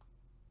 3.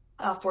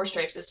 4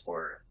 stripes is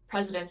for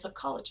presidents of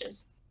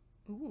colleges.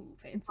 Ooh,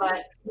 fancy.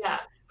 But yeah,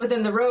 But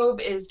then the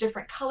robe is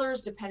different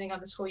colors depending on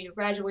the school you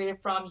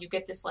graduated from. You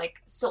get this like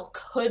silk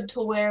hood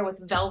to wear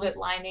with velvet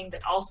lining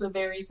that also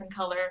varies in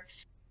color.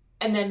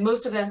 And then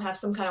most of them have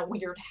some kind of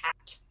weird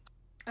hat.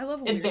 I love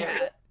a weird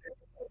hat.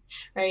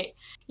 Right?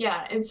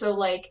 Yeah. And so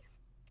like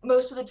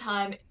most of the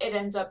time it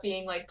ends up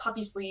being like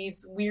puffy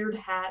sleeves, weird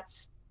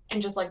hats,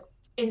 and just like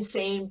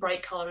insane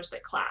bright colors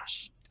that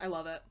clash. I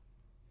love it.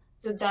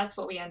 So that's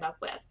what we end up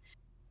with.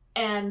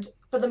 And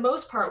for the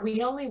most part,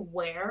 we only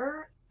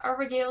wear our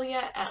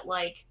regalia at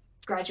like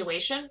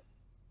graduation,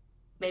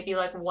 maybe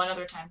like one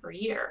other time per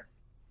year.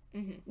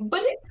 Mm-hmm.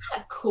 But it's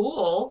kind of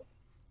cool.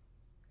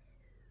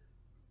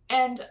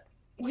 And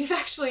we've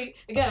actually,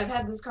 again, I've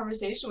had this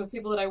conversation with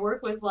people that I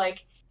work with,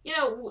 like, you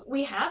know,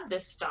 we have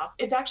this stuff.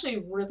 It's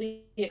actually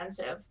really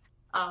expensive.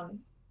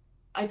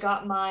 I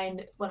got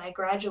mine when I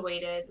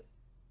graduated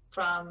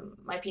from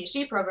my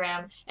PhD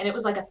program, and it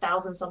was like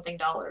 $1,000-something.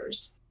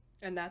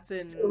 And that's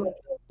in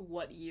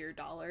what year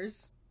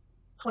dollars?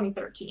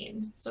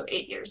 2013, so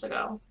 8 years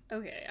ago.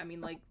 Okay, I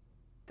mean, like,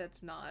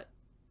 that's not...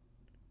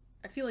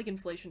 I feel like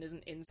inflation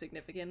isn't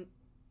insignificant.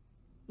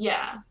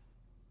 Yeah.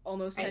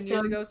 Almost 10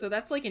 years ago, so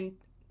that's like in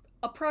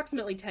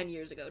approximately 10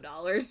 years ago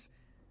dollars.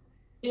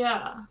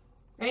 Yeah.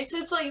 Right, so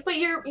it's like, but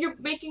you're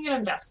making an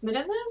investment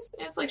in this,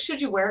 and it's like,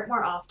 should you wear it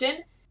more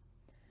often?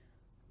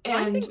 And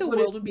I think the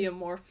world would be a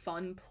more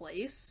fun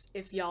place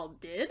if y'all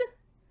did.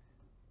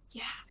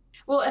 Yeah.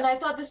 Well, and I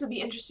thought this would be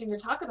interesting to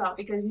talk about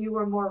because you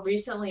were more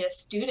recently a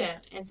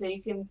student, and so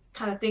you can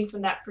kind of think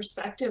from that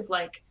perspective,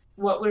 like,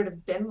 what would it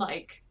have been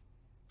like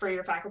for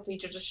your faculty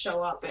to just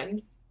show up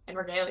in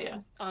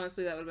regalia?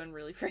 Honestly, that would have been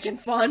really freaking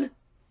fun.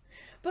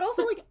 But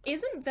also, like,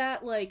 isn't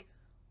that, like,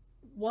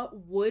 what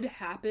would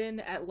happen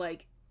at,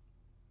 like,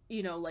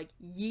 you know, like,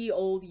 ye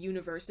old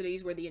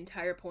universities where the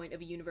entire point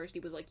of a university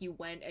was, like, you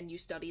went and you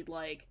studied,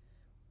 like,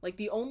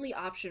 the only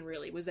option,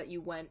 really, was that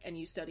you went and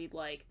you studied,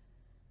 like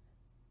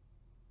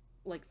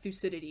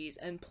Thucydides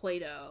and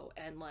Plato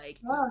and, like,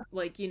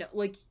 you know,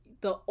 like,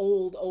 the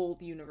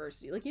old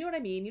university. Like, you know what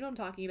I mean? You know what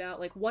I'm talking about?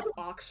 Like, what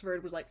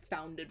Oxford was, like,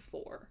 founded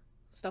for.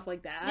 Stuff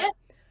like that. Yeah.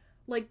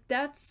 Like,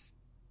 that's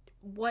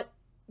what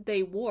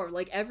they wore.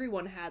 Like,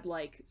 everyone had,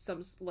 like,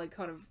 some, like,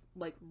 kind of,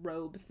 like,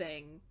 robe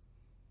thing.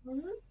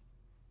 Mm-hmm.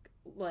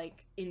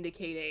 Like,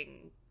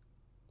 indicating,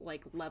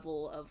 like,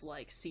 level of,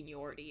 like,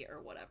 seniority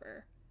or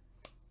whatever.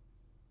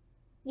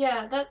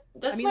 Yeah, that's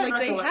I mean,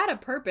 like, they had a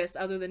purpose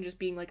other than just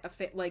being, like,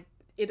 like,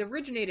 it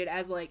originated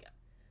as, like,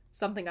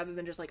 something other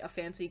than just, like, a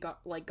fancy,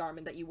 like,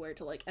 garment that you wear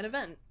to, like, an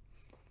event.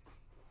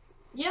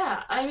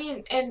 Yeah, I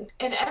mean, and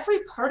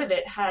every part of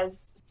it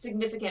has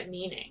significant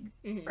meaning,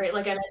 Mm-hmm. right?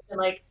 Like I mentioned,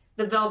 like,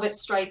 the velvet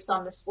stripes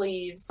on the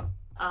sleeves,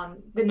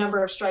 the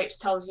number of stripes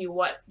tells you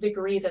what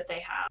degree that they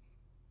have.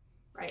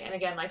 Right, and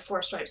again, like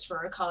 4 stripes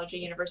for a college or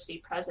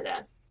university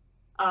president.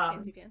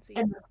 Fancy.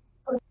 And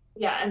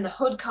and the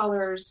hood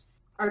colors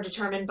are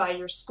determined by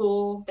your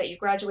school that you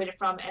graduated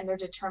from, and they're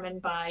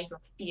determined by your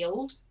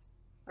field.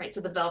 Right,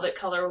 so the velvet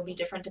color will be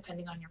different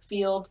depending on your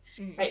field.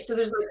 Mm-hmm. Right, so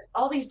there's like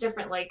all these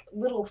different like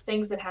little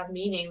things that have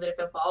meaning that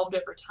have evolved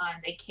over time.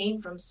 They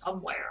came from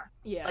somewhere.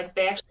 Yeah, like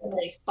they actually had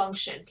a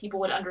function. People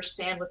would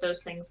understand what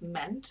those things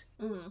meant.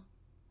 Mm-hmm.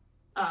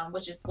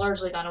 Which has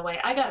largely gone away.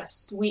 I got a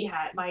sweet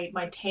hat.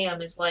 My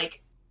tam is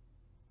like,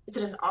 is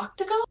it an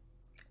octagon?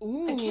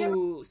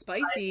 Ooh,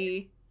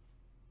 spicy.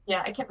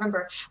 Yeah, I can't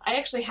remember. I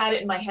actually had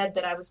it in my head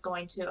that I was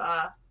going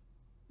to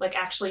like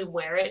actually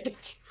wear it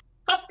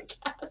on the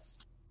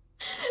podcast.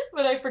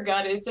 But I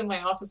forgot it. It's in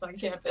my office on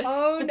campus.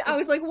 Oh, I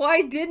was like,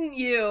 why didn't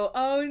you?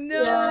 Oh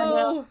no. Yeah,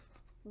 no.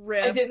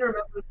 Rip. I didn't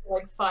remember until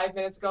like 5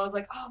 minutes ago. I was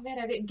like, oh man,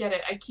 I didn't get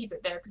it. I keep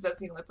it there because that's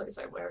the only place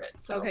I wear it.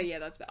 So okay, yeah,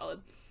 that's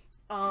valid.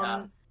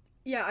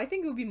 Yeah, I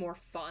think it would be more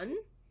fun.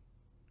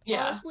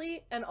 Yeah.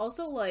 Honestly, and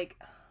also like,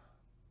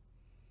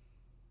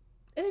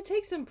 and it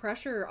takes some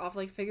pressure off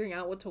like figuring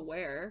out what to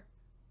wear.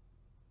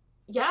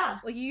 Yeah.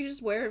 Like you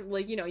just wear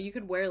like, you know, you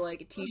could wear like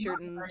a t-shirt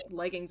and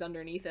leggings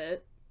underneath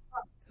it.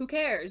 Who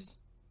cares?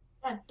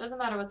 Yeah, doesn't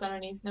matter what's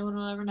underneath. No one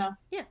will ever know.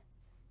 Yeah.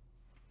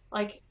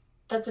 Like,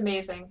 that's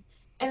amazing.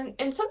 And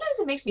sometimes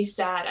it makes me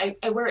sad.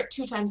 I wear it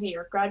 2 times a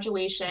year,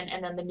 graduation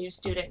and then the new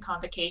student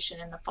convocation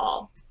in the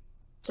fall.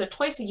 So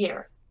twice a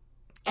year.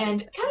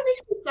 And it kind of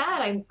makes me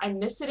sad. I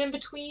miss it in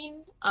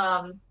between.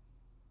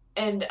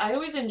 And I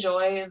always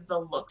enjoy the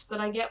looks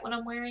that I get when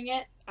I'm wearing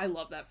it. I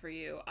love that for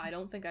you. I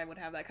don't think I would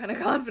have that kind of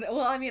confidence.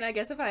 Well, I mean, I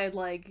guess if I had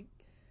like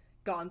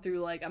gone through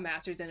like a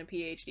master's and a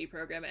PhD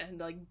program and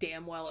like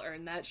damn well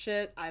earned that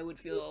shit, I would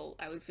feel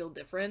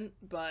different,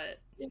 but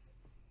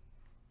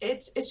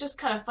it's just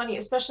kind of funny,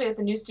 especially at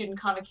the new student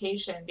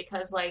convocation,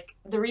 because like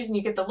the reason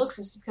you get the looks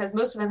is because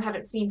most of them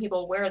haven't seen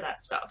people wear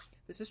that stuff.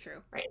 This is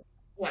true. Right.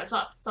 Yeah, it's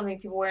not something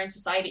people wear in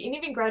society. And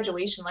even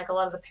graduation, like a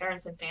lot of the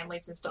parents and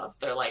families and stuff,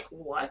 they're like,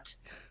 what?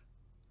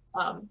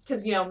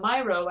 Because, you know,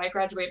 my robe, I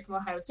graduated from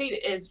Ohio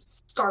State,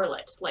 is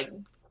scarlet, like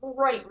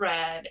bright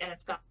red, and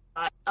it's got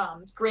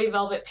gray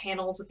velvet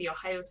panels with the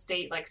Ohio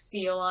State like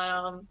seal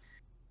on them.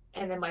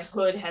 And then my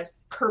hood has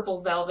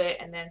purple velvet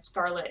and then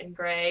scarlet and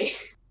gray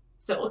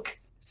silk.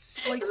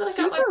 Like, And then I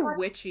got my super part-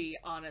 witchy,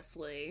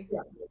 honestly.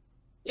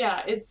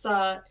 Yeah, it's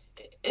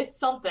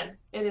something.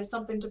 It is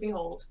something to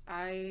behold.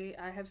 I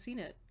have seen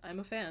it. I'm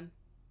a fan.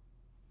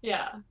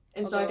 Yeah.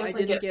 And so Although I I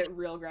definitely didn't get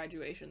real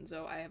graduation,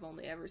 so I have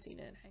only ever seen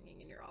it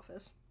hanging in your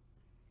office.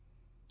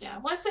 Yeah,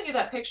 well, I sent you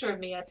that picture of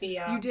me at the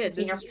You did.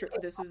 senior. This is true.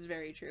 This is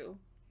very true.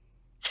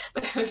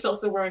 But I was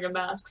also wearing a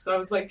mask, so I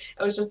was like,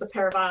 it was just a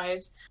pair of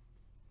eyes.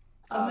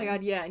 Oh my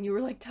god, yeah. And you were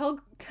like, tell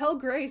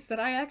Grace that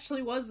I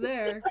actually was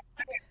there.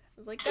 I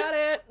was like, got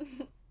it.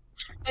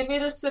 They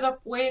made us sit up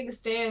way in the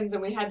stands,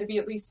 and we had to be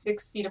at least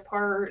 6 feet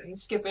apart and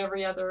skip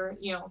every other,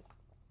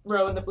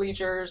 row in the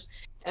bleachers,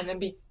 and then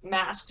be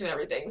masked and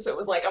everything. So it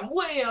was like, I'm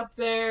way up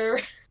there.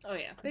 Oh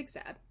yeah, big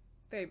sad.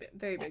 Very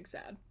big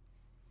sad.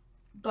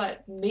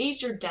 But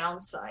major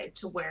downside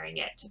to wearing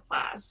it to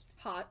class.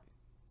 Hot.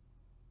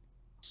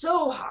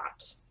 So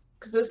hot.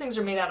 Because those things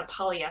are made out of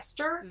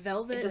polyester.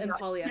 Velvet does and not-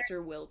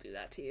 polyester will do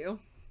that to you.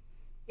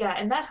 Yeah,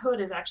 and that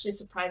hood is actually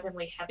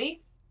surprisingly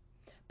heavy.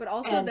 But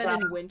also And,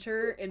 then in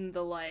winter, in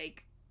the,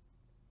 like,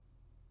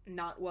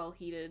 not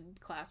well-heated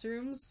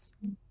classrooms,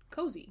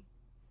 cozy.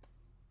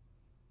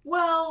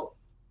 Well,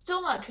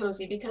 still not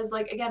cozy because,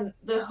 like, again,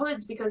 the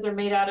hoods, because they're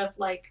made out of,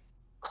 like,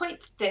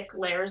 quite thick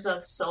layers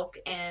of silk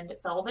and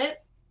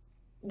velvet,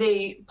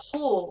 they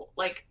pull,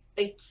 like,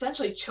 they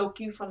essentially choke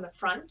you from the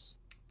front.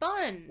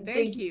 Fun!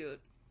 Very They-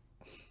 cute.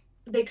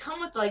 They come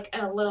with, like,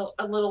 a little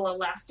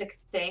elastic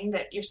thing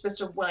that you're supposed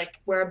to,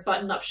 like, wear a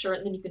button-up shirt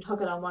and then you can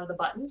hook it on one of the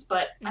buttons,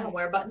 but I don't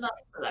wear a button-up,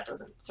 so that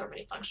doesn't serve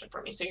any function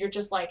for me. So you're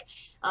just, like,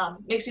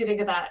 makes me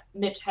think of that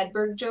Mitch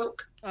Hedberg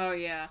joke. Oh,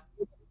 yeah.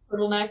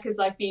 Turtleneck is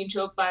like being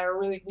choked by a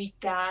really weak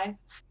guy.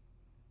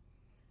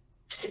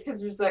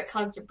 Because there's that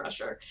constant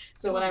pressure.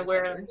 So when I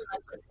wear it, I'm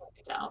constantly pulling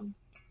it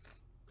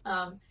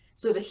down.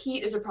 So the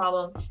heat is a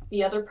problem.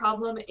 The other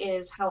problem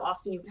is how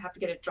often you have to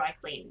get it dry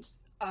cleaned.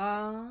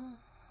 Yeah,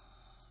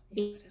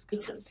 it is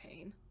kind of a Because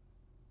pain.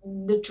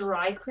 the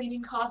dry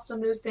cleaning cost on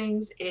those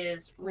things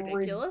is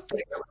Ridiculous?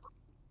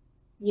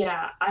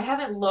 Yeah, I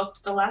haven't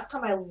looked. The last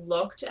time I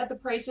looked at the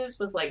prices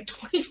was like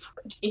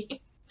 2014.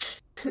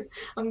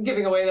 I'm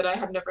giving away that I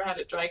have never had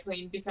it dry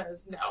cleaned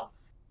because no.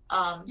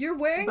 You're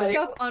wearing but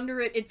stuff under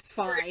it, it's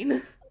fine.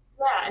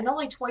 Yeah, and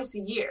only twice a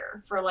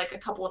year for like a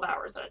couple of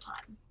hours at a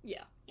time.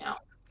 Yeah.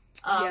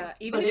 Yeah,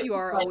 Even but if you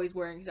are like, always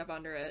wearing stuff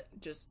under it,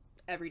 just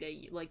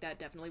everyday, like that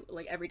definitely,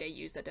 like everyday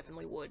use, that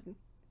definitely would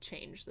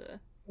change the...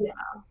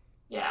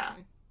 Yeah.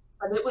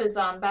 But it was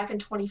back in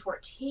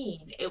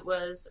 2014, it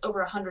was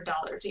over $100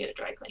 to get it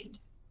dry cleaned.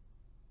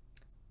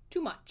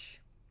 Too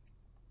much.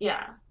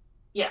 Yeah.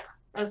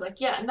 I was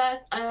like, yeah, and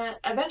that's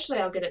eventually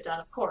I'll get it done,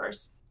 of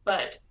course,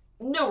 but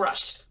no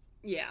rush.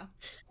 Yeah.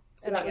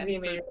 And That would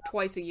again, be amazing. for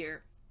twice a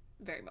year,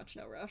 very much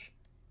no rush.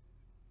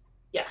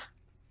 Yeah.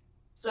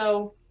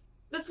 So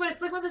that's why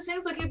it's like one of those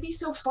things, like it'd be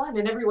so fun,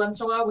 and every once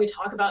in a while we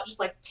talk about just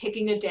like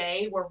picking a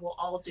day where we'll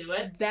all do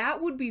it.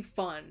 That would be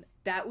fun.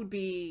 That would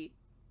be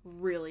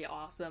really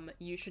awesome.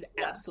 You should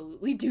Yeah.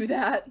 absolutely do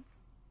that.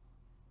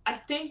 I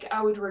think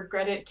I would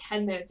regret it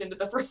 10 minutes into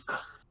the first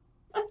class.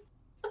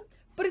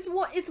 But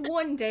it's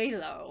one day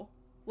though.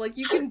 Like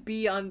you can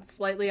be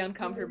slightly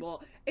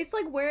uncomfortable. It's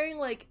like wearing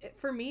like,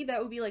 for me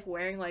that would be like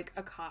wearing like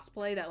a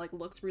cosplay that like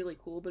looks really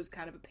cool but is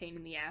kind of a pain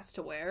in the ass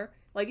to wear.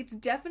 Like it's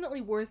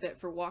definitely worth it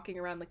for walking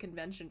around the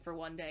convention for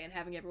one day and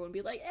having everyone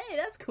be like, "Hey,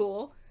 that's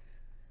cool."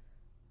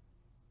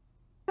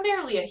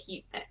 Primarily a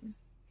heat thing.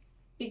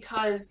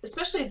 Because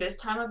especially this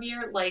time of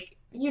year, like,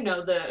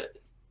 the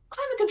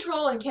climate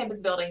control in campus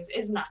buildings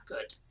is not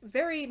good.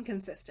 Very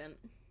inconsistent.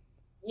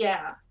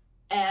 Yeah.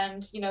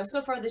 And,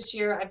 so far this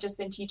year, I've just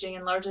been teaching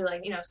in largely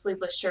like,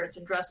 sleeveless shirts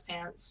and dress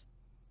pants.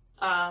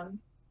 And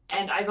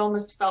I've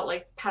almost felt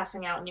like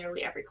passing out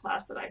nearly every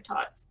class that I've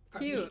taught.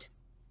 From Cute. heat.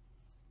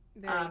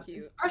 Very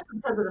cute. Partially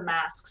because of the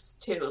masks,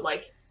 too.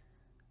 Like,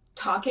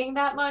 talking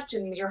that much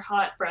and your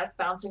hot breath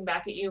bouncing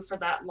back at you for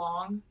that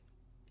long.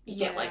 You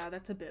Yeah, get, like,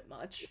 that's a bit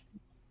much.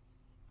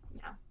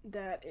 Yeah.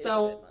 That is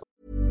So- a bit much.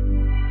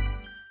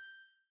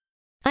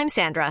 I'm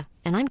Sandra,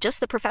 and I'm just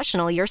the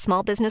professional your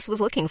small business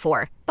was looking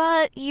for.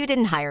 But you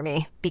didn't hire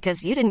me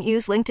because you didn't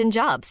use LinkedIn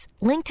Jobs.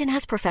 LinkedIn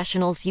has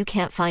professionals you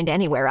can't find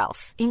anywhere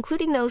else,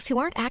 including those who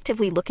aren't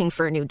actively looking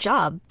for a new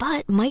job,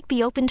 but might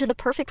be open to the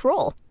perfect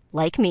role,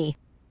 like me.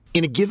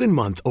 In a given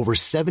month, over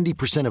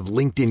 70% of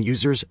LinkedIn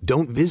users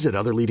don't visit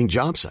other leading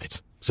job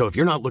sites. So if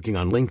you're not looking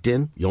on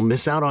LinkedIn, you'll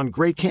miss out on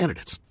great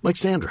candidates like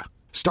Sandra.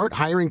 Start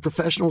hiring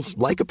professionals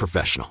like a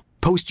professional.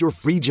 Post your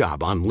free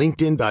job on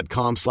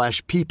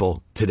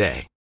linkedin.com/people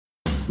today.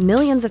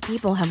 Millions of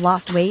people have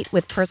lost weight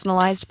with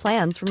personalized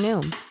plans from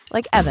Noom.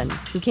 Like Evan,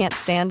 who can't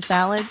stand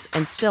salads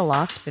and still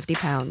lost 50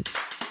 pounds.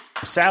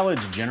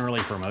 Salads generally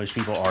for most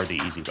people are the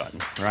easy button,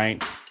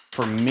 right?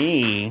 For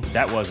me,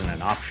 that wasn't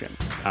an option.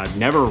 I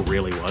never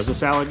really was a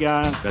salad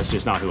guy. That's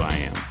just not who I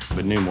am.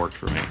 But Noom worked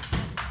for me.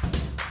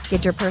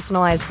 Get your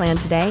personalized plan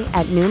today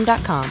at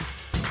Noom.com.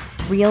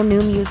 Real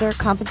Noom user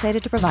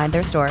compensated to provide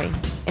their story.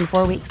 In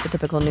 4 weeks, the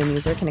typical Noom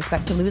user can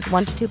expect to lose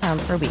 1 to 2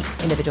 pounds per week.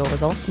 Individual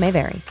results may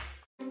vary.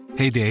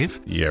 Hey, Dave.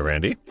 Yeah,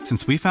 Randy.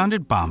 Since we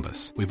founded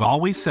Bombas, we've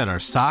always said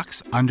our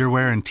socks,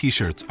 underwear, and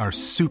T-shirts are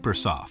super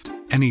soft.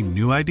 Any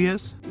new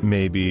ideas?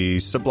 Maybe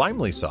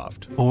sublimely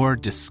soft. Or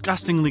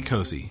disgustingly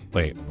cozy.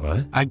 Wait,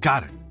 what? I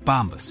got it.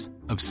 Bombas.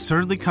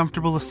 Absurdly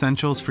comfortable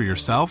essentials for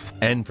yourself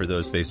and for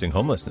those facing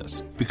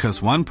homelessness.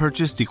 Because one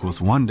purchased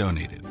equals one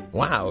donated.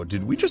 Wow,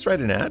 did we just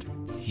write an ad?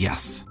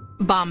 Yes.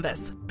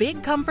 Bombas.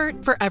 Big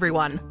comfort for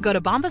everyone. Go to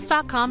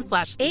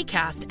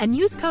bombas.com/ACAST and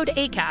use code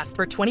ACAST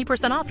for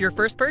 20% off your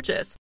first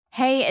purchase.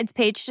 Hey, it's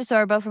Paige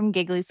DeSorbo from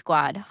Giggly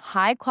Squad.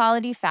 High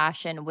quality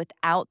fashion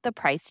without the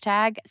price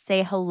tag.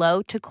 Say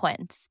hello to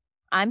Quince.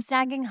 I'm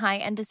snagging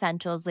high-end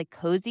essentials like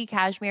cozy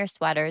cashmere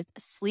sweaters,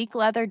 sleek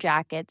leather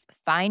jackets,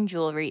 fine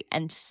jewelry,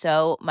 and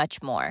so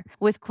much more.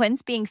 With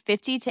Quince being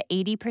 50 to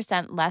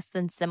 80% less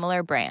than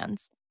similar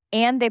brands.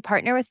 And they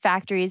partner with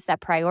factories that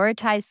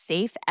prioritize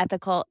safe,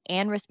 ethical,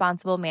 and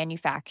responsible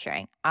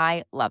manufacturing.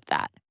 I love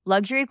that.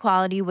 Luxury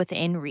quality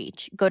within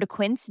reach. Go to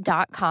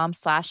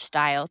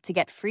quince.com/style to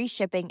get free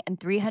shipping and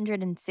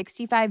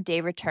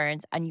 365-day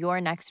returns on your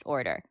next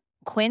order.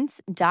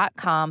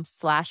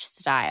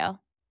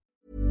 Quince.com/style.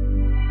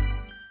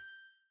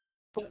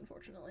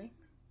 Unfortunately.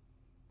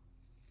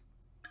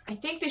 I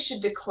think they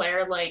should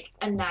declare like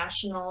a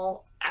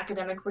national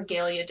academic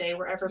regalia day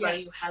where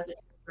everybody who has it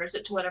wears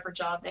it to whatever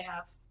job they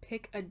have.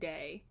 Pick a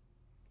day.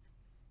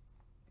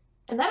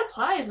 And that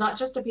applies not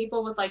just to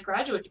people with like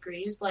graduate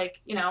degrees,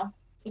 like, you know,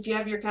 if you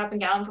have your cap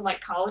and gown from like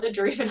college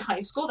or even high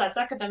school, that's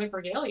academic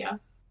regalia.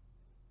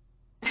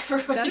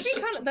 That'd be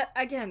kind of that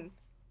again.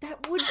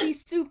 That would be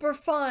super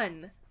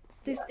fun.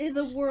 This is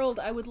a world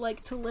I would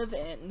like to live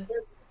in.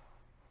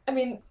 I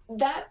mean,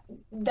 that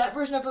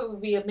version of it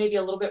would be maybe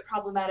a little bit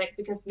problematic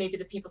because maybe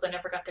the people that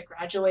never got to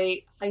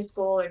graduate high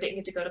school or didn't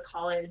get to go to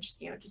college,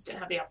 you know, just didn't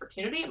have the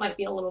opportunity. It might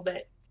be a little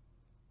bit,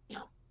 you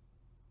know.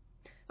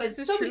 But this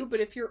is true. But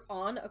if you're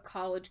on a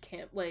college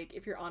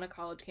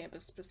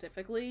campus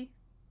specifically,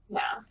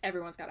 yeah,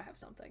 everyone's got to have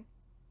something.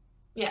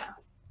 Yeah.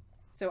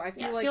 So I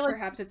feel like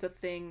perhaps it's a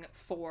thing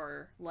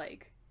for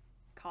like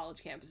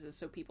college campuses,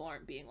 so people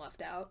aren't being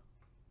left out.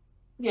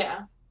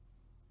 Yeah.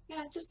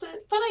 Yeah, just a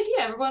fun idea.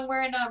 Everyone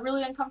wearing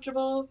really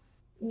uncomfortable,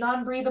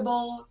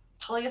 non-breathable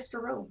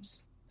polyester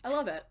robes. I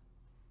love it.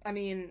 I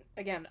mean,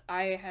 again,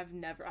 I have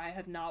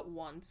not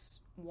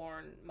once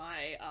worn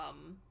my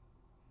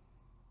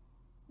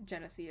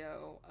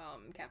Geneseo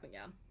cap and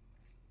gown.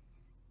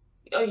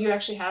 Oh, you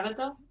actually have it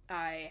though?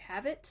 I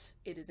have it.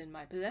 It is in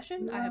my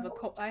possession. No.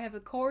 I have a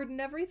cord and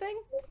everything.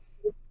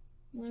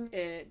 Mm.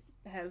 It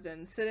has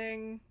been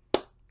sitting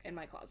in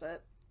my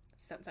closet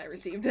since I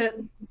received it.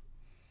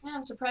 Yeah,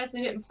 I'm surprised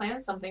they didn't plan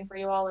something for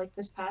you all like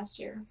this past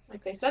year.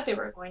 Like they said they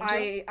were going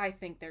to. I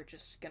think they're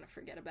just gonna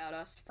forget about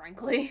us,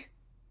 frankly.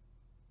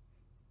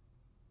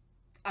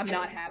 I'm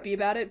not happy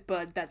about it,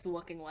 but that's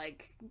looking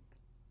like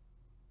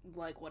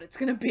what it's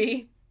gonna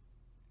be.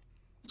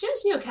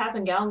 Geneseo cap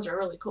and gowns are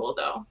really cool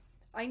though.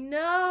 I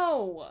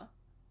know!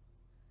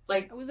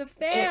 Like I was a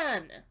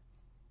fan.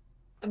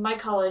 In my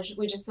college,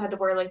 we just had to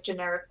wear like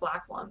generic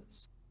black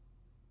ones.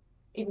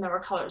 Even though our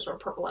colors were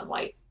purple and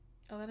white.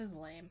 Oh, that is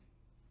lame.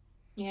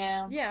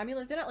 Yeah. Yeah, I mean,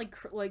 like, they're not,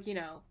 like, you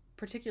know,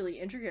 particularly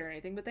intricate or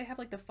anything, but they have,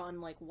 like, the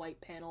fun, like, white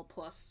panel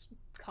plus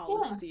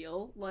college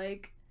seal,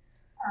 like...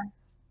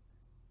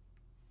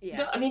 Yeah.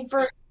 No, I mean,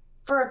 for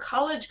a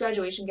college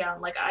graduation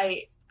gown, like,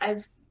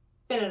 I've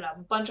been in a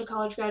bunch of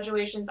college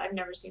graduations, I've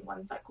never seen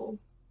ones that cool.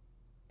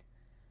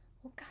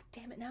 Well, god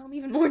damn it, now I'm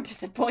even more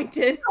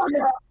disappointed. Oh,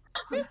 no.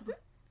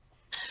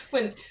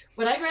 When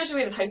I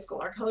graduated high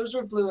school, our colors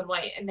were blue and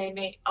white, and they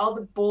made all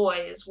the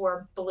boys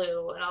were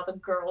blue and all the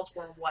girls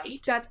were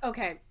white. That's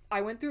okay.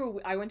 I went to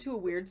a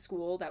weird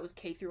school that was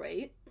K through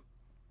 8.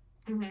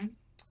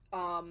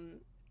 Mm-hmm.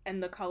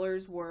 And the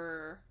colors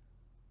were,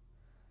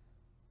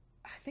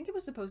 I think it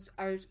was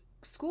our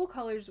school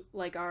colors,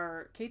 like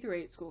our K through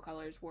 8 school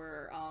colors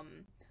were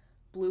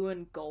blue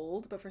and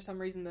gold, but for some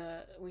reason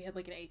we had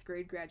like an 8th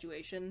grade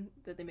graduation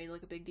that they made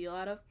like a big deal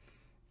out of.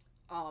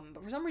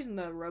 But for some reason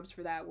the robes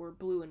for that were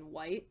blue and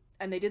white,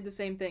 and they did the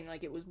same thing.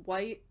 Like it was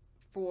white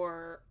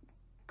for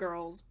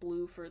girls,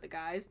 blue for the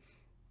guys.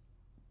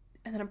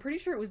 And then I'm pretty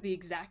sure it was the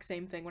exact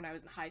same thing when I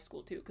was in high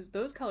school too, because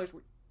those colors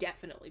were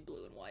definitely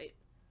blue and white.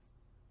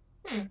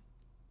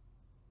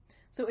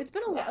 So it's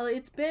been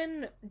it's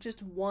been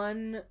just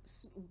one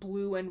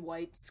blue and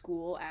white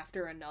school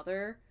after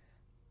another,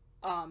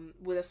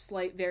 with a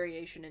slight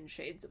variation in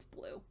shades of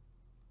blue.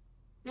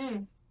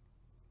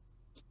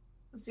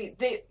 See,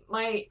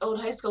 my old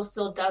high school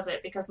still does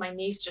it because my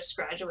niece just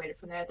graduated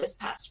from there this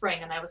past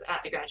spring, and I was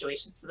at the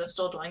graduation, so they're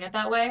still doing it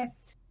that way.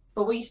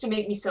 But what used to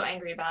make me so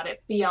angry about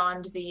it,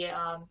 beyond the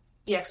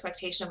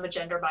expectation of a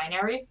gender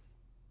binary,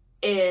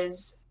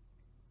 is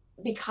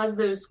because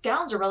those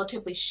gowns are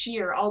relatively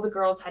sheer, all the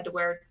girls had to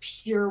wear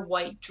pure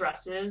white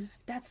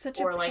dresses. That's such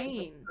a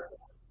pain.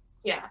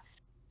 Yeah.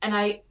 And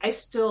I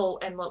still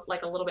am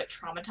like a little bit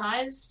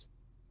traumatized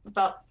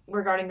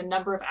regarding the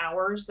number of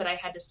hours that I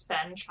had to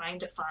spend trying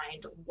to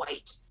find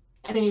white.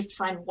 And then you have to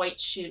find white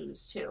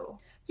shoes too.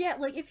 Yeah,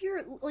 like if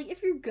you're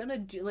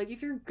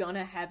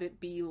gonna have it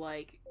be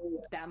like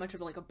that much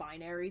of like a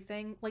binary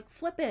thing, like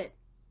flip it.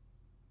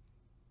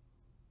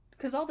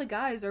 Because all the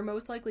guys are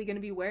most likely going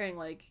to be wearing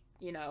like,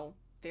 you know,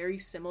 very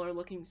similar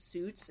looking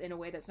suits in a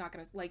way that's not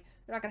going to like,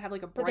 they're not going to have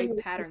like a bright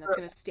pattern that's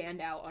going to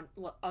stand out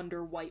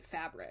under white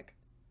fabric.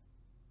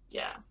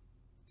 Yeah.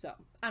 So,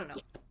 I don't know.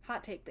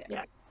 Hot take there.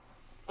 Yeah.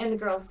 And the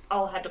girls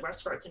all had to wear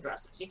skirts and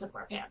dresses. You couldn't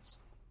wear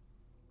pants.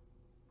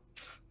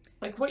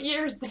 Like, what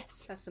year is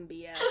this? That's some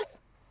BS.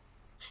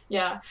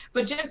 Yeah.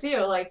 But just, you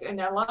know, like,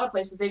 in a lot of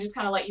places, they just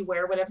kind of let you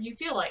wear whatever you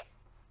feel like.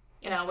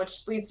 You know,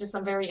 which leads to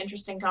some very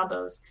interesting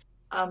combos.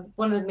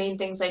 One of the main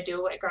things I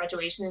do at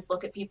graduation is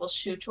look at people's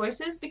shoe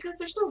choices because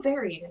they're so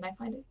varied, and I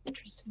find it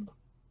interesting.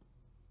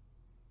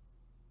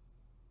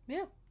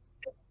 Yeah.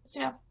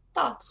 You know,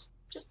 thoughts.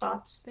 Just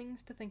thoughts.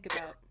 Things to think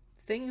about.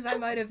 Things I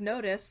might have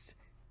noticed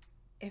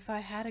if I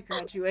had a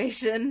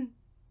graduation.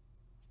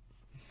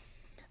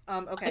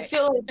 Okay. I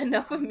feel like,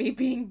 enough of me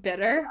being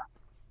bitter. I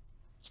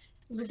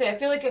was gonna say, I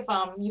feel like if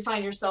you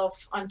find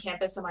yourself on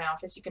campus in my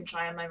office, you can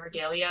try on my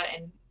regalia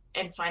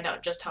and find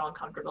out just how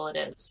uncomfortable it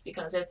is,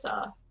 because it's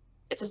a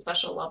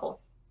special level.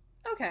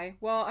 Okay,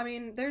 well, I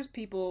mean, there's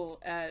people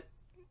at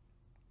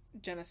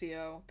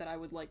Geneseo that I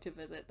would like to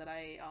visit that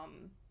I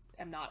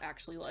am not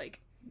actually like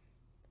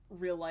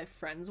real life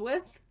friends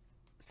with,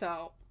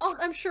 so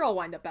I'm sure I'll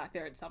wind up back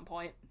there at some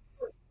point.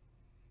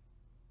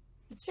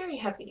 It's very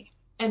heavy,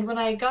 and when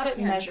I got it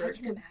measured,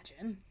 because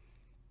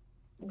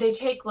they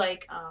take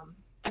like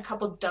a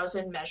couple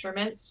dozen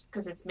measurements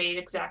because it's made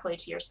exactly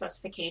to your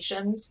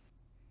specifications.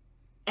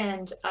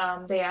 And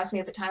they asked me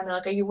at the time, they're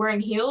like, "Are you wearing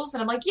heels?"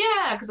 And I'm like,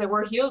 "Yeah," because I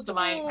wore heels to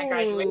my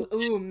graduation.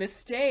 Ooh,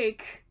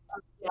 mistake.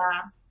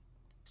 Yeah.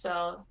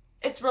 So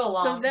it's real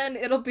long. So then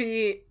it'll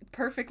be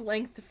perfect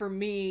length for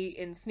me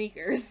in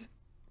sneakers.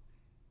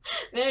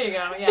 There you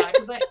go. Yeah,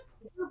 because what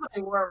I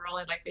wore were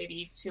only like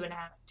maybe 2.5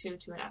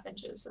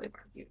 inches, so they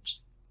weren't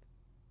huge.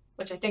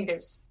 Which I think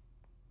is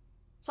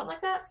something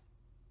like that.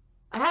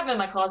 I have them in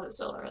my closet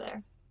still over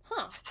there.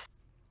 Huh.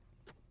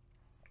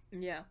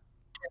 Yeah.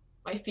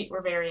 My feet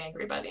were very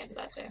angry by the end of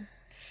that day.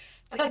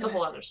 But that's a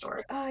whole other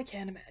story. I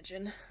can't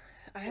imagine.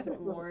 I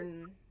haven't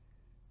worn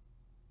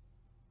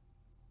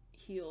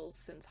heels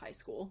since high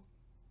school.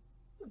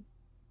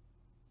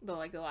 Though,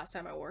 like, the last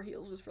time I wore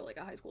heels was for, like,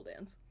 a high school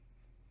dance.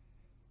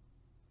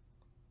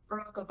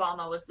 Barack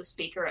Obama was the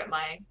speaker at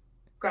my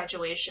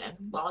graduation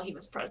while he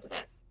was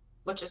president,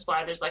 which is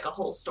why there's, like, a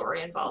whole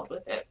story involved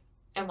with it,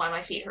 and why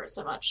my feet hurt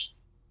so much.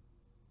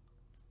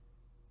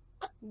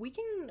 We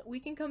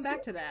can come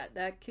back to that.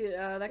 That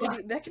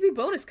could be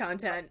bonus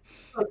content.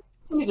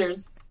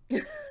 Teasers.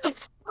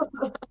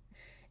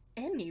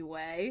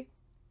 Anyway,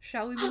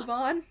 shall we move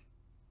on?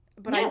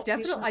 But yes,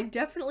 I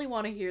definitely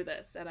want to hear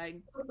this, and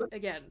that'll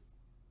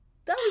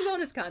be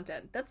bonus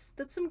content. That's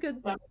some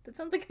good. Yeah. That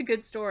sounds like a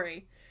good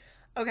story.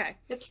 Okay.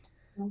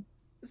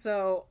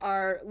 So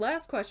our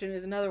last question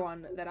is another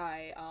one that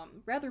I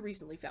rather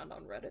recently found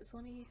on Reddit. So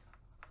let me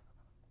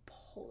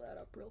pull that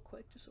up real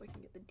quick just so I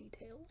can get the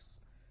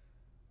details.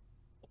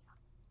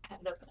 I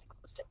had it open, I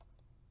closed it.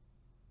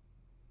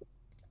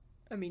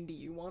 I mean, do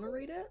you want to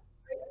read it?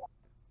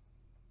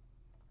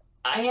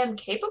 I am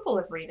capable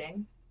of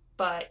reading,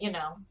 but, you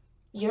know,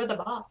 you're the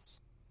boss.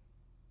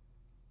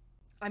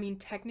 I mean,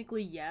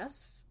 technically,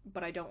 yes,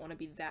 but I don't want to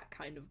be that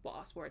kind of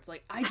boss where it's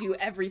like, I do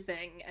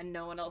everything and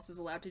no one else is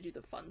allowed to do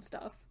the fun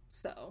stuff,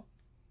 so.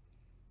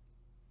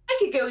 I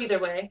could go either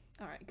way.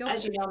 Alright, go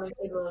as you know, I'm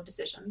capable of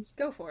decisions.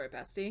 Go for it,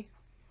 bestie.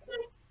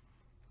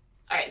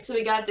 Alright, so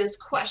we got this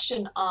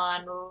question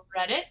on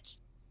Reddit.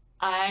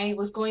 I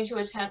was going to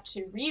attempt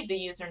to read the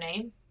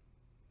username,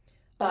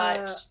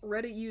 but...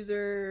 Reddit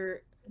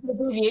user... The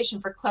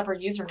abbreviation for clever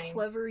username.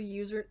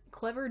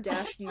 Clever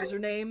dash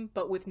username,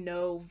 but with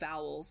no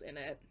vowels in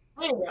it.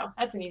 There you go.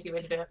 That's an easy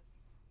way to do it.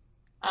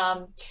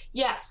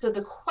 Yeah, so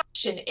the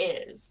question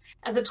is,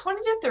 as a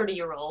 20 to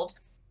 30-year-old,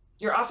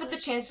 you're offered the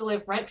chance to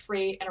live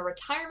rent-free in a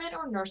retirement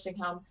or nursing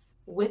home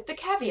with the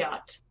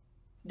caveat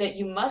that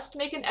you must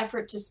make an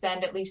effort to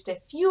spend at least a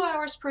few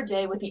hours per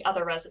day with the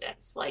other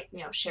residents, like,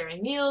 you know,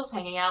 sharing meals,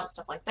 hanging out,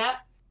 stuff like that.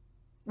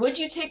 Would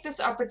you take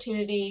this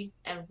opportunity,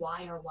 and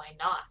why or why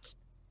not?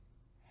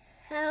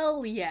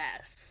 Hell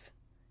yes.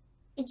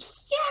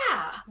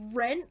 Yeah!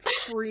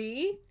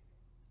 Rent-free?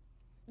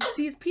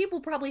 These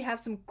people probably have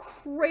some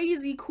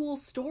crazy cool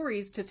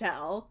stories to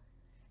tell.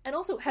 And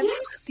also, have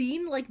you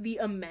seen, like, the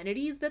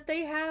amenities that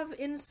they have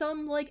in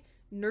some, like,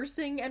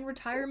 nursing and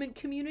retirement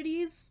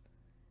communities?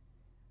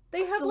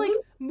 They have, like,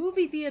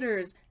 movie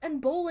theaters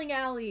and bowling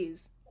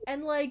alleys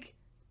and, like,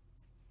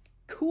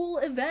 cool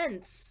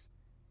events.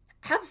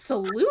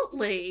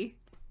 Absolutely.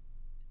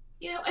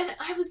 You know, and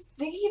I was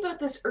thinking about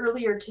this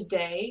earlier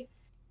today,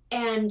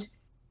 and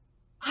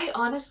I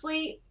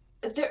honestly,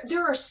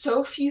 there are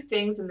so few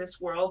things in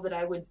this world that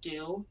I would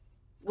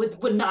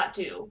not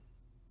do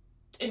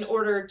in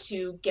order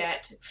to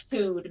get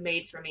food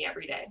made for me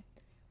every day.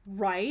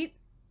 Right?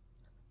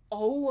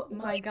 Oh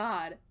my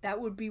god, that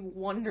would be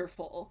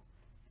wonderful.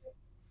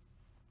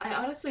 I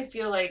honestly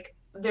feel like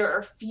there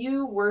are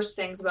few worse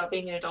things about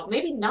being an adult,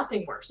 maybe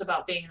nothing worse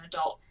about being an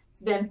adult,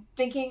 than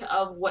thinking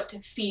of what to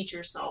feed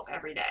yourself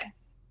every day.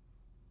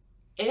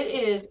 It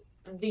is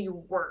the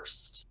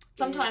worst.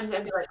 Sometimes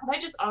I'd be like, can I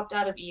just opt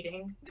out of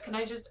eating?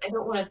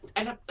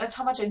 That's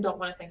how much I don't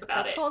want to think about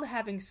it. That's called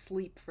having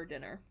sleep for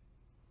dinner.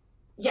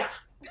 Yeah.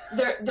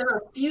 There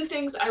are a few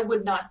things I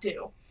would not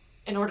do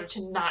in order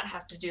to not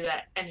have to do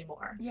that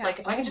anymore. Yeah, like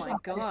if I could just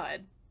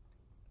God.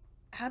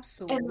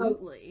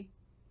 Absolutely.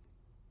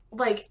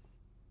 Like,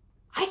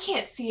 I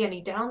can't see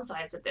any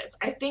downsides of this.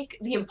 I think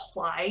the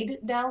implied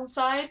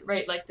downside,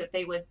 right, like that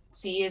they would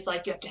see is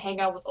like you have to hang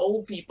out with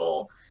old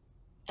people.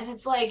 And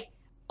it's like,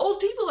 old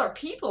people are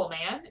people,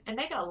 man. And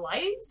they got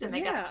lives and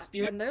they got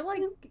experience. And they're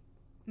like,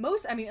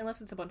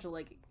 unless it's a bunch of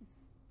like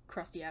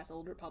crusty ass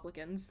old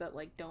Republicans that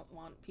like don't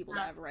want people to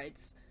have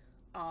rights.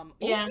 Old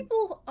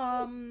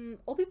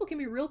people can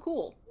be real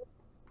cool.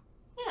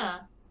 Yeah.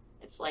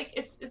 It's like,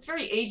 it's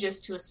very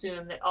ageist to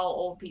assume that all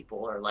old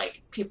people are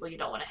like people you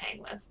don't want to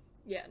hang with.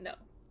 Yeah, no.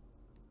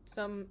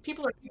 Some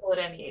people are people at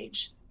any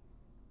age.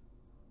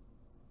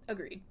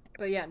 Agreed.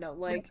 But yeah, no,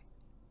 like,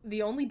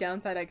 the only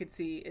downside I could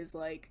see is,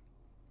 like,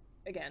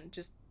 again,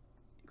 just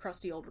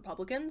crusty old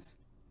Republicans.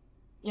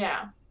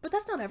 Yeah. But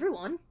that's not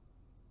everyone.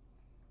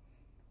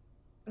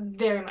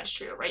 Very much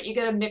true, right? You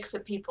get a mix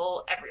of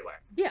people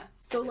everywhere. Yeah,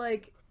 so,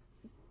 like,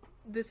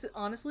 this is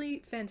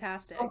honestly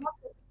fantastic.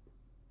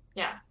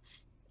 Yeah.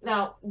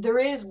 Now, there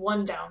is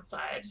one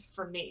downside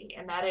for me,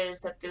 and that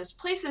is that those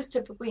places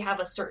typically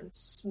have a certain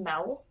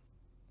smell.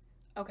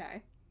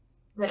 Okay.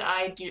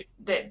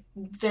 That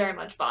very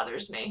much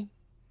bothers me.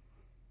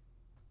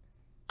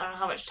 I don't know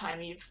how much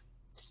time you've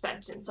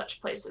spent in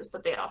such places,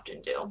 but they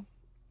often do.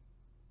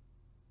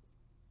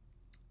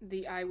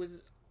 I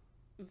was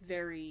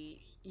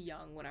very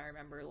young when I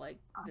remember, like,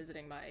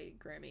 visiting my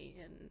Grammy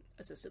in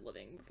assisted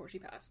living before she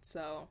passed,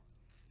 so...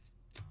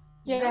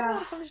 Yeah. I have a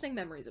lot of functioning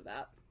memories of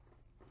that.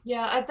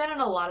 Yeah, I've been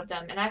in a lot of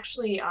them, and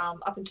actually,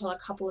 up until a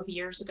couple of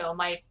years ago,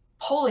 my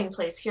polling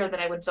place here that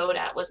I would vote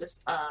at was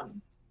this, it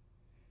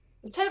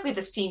was technically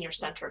the senior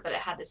center, but it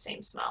had the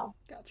same smell.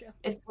 Gotcha.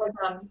 It's like,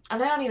 and I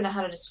don't even know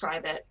how to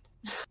describe it.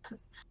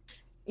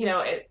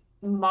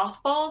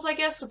 Mothballs, I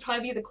guess, would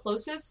probably be the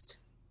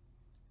closest.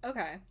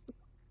 Okay.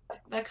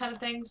 That kind of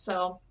thing,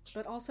 so.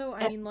 But also,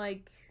 I mean,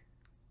 like,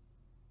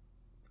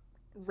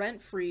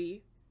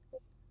 rent-free,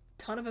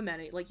 ton of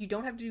amenity, like, you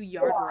don't have to do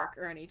yard work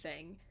or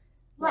anything.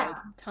 Like,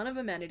 ton of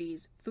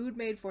amenities, food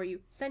made for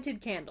you,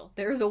 scented candle.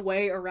 There's a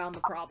way around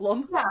the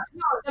problem. Yeah,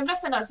 no, I'm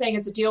definitely not saying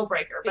it's a deal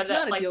breaker, but it's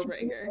not a deal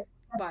breaker.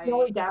 The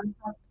only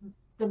downside,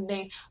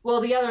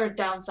 the other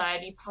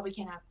downside, you probably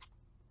can't have.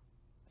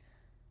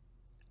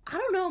 I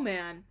don't know,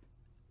 man.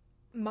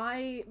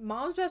 My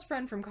mom's best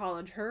friend from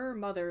college, her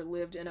mother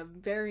lived in a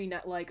very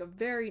not like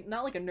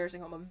a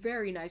nursing home, a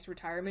very nice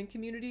retirement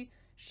community.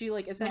 She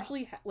like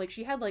essentially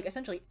she had like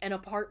essentially an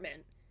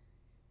apartment.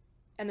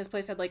 And this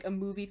place had, like, a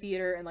movie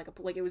theater and, like,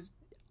 it was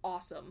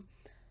awesome.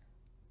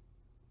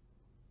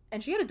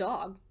 And she had a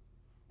dog.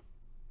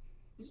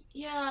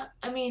 Yeah,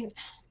 I mean,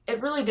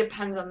 it really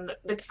depends on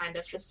the kind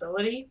of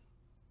facility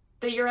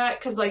that you're at.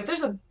 Because, like,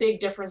 there's a big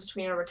difference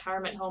between a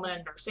retirement home and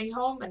a nursing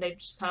home, and they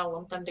just kind of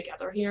lump them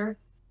together here.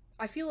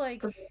 I feel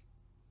like...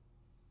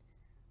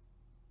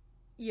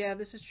 Yeah,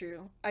 this is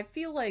true. I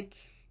feel like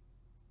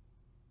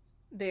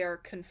they are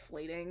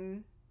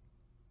conflating...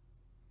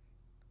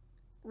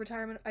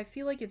 retirement. I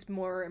feel like it's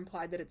more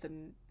implied that it's a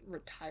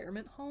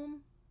retirement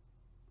home,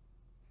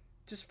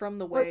 just from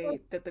the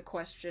way that the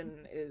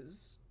question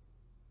is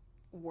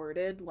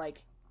worded,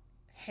 like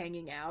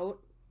hanging out.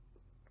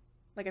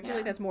 Like, I feel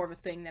like that's more of a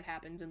thing that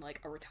happens in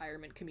like a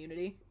retirement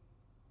community.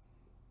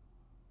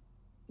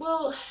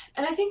 Well,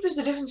 and I think there's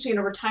a difference between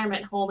a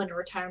retirement home and a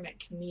retirement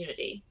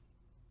community,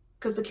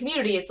 because the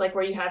community, it's like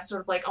where you have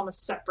sort of like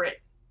almost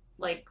separate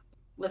like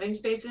living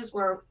spaces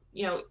where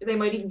they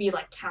might even be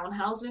like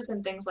townhouses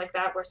and things like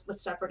that, with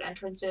separate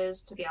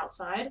entrances to the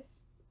outside.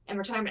 And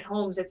retirement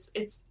homes,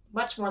 it's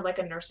much more like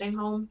a nursing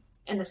home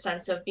in the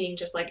sense of being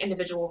just like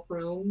individual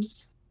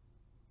rooms.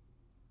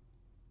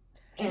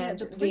 And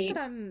the place that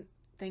I'm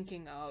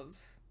thinking of,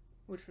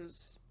 which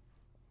was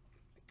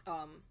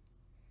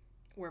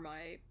where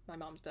my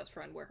mom's best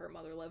friend, where her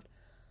mother lived,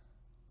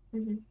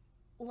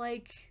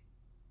 like,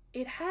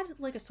 it had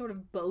like a sort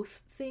of both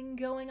thing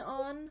going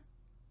on.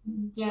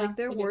 Yeah, like,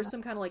 there were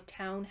some kind of like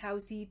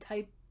townhousey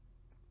type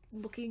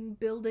looking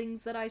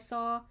buildings that I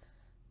saw,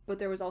 but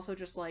there was also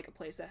just like a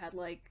place that had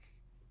like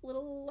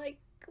little like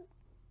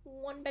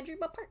 1-bedroom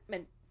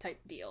apartment type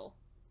deal.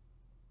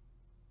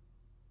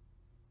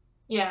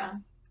 Yeah,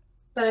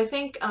 but I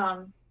think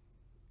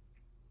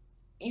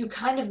you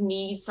kind of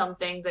need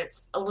something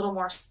that's a little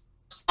more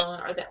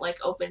or that like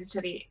opens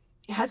to it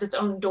has its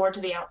own door to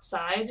the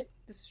outside.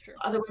 This is true.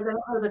 Otherwise, I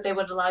don't know that they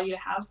would allow you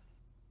to have.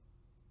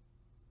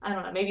 I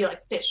don't know, maybe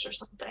like fish or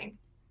something.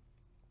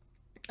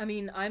 I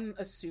mean, I'm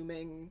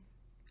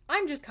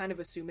just kind of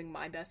assuming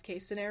my best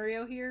case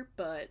scenario here,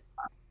 but...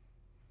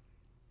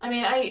 I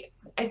mean, I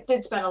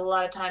did spend a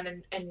lot of time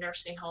in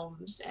nursing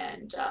homes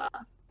and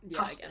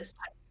hospice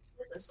type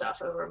and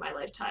stuff over my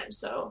lifetime.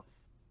 So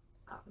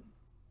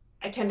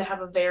I tend to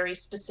have a very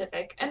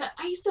specific, and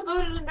I used to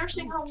vote at a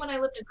nursing home when I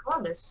lived in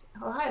Columbus,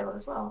 Ohio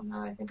as well,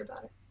 now that I think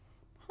about it.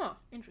 Huh,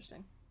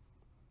 interesting.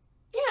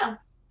 Yeah,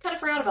 kind of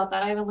forgot about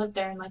that. I haven't lived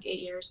there in like 8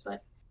 years,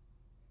 but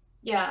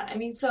yeah, I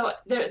mean, so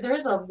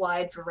there's a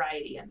wide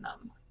variety in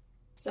them.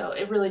 So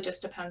it really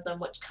just depends on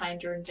what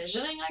kind you're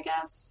envisioning, I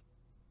guess.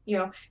 You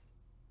know,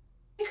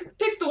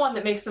 pick the one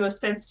that makes the most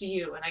sense to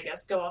you, and I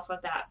guess go off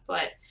of that.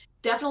 But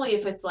definitely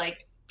if it's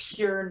like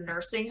pure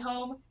nursing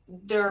home,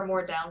 there are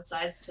more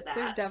downsides to that.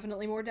 There's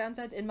definitely more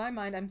downsides. In my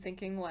mind, I'm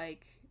thinking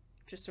like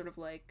just sort of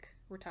like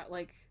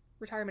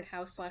retirement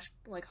house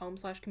 / like home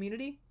 /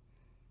 community.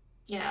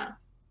 Yeah.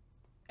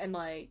 And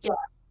like, yeah,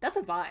 that's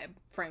a vibe,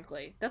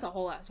 frankly. That's a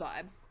whole ass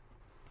vibe.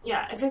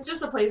 Yeah, if it's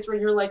just a place where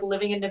you're like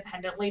living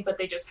independently, but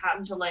they just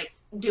happen to like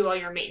do all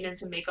your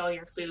maintenance and make all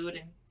your food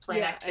and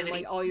plan activity.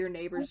 And like all your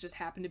neighbors just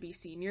happen to be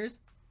seniors,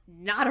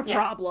 not a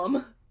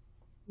problem.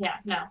 Yeah,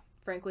 no.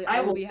 Frankly, I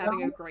will be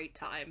having a great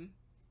time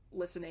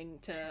listening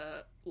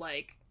to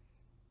like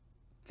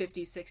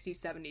 50s, 60s,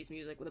 70s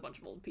music with a bunch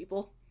of old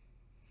people.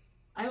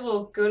 I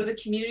will go to the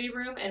community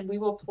room and we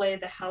will play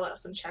the hell out of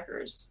some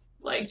checkers.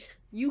 Like,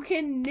 you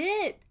can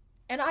knit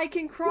and I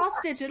can cross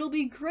stitch. It'll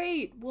be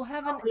great. We'll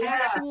have an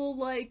actual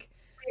like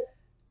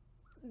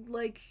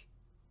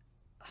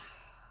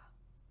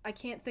I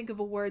can't think of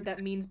a word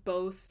that means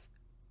both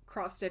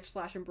cross stitch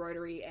 /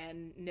 embroidery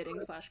and knitting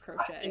 /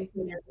 crochet.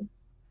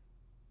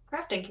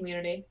 Crafting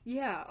community.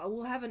 Yeah,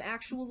 we'll have an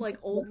actual like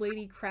old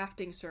lady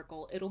crafting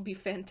circle. It'll be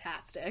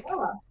fantastic.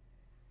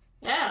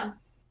 Yeah.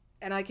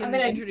 And I can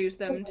introduce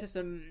them to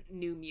some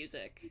new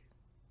music.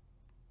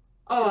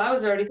 Oh, I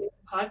was already thinking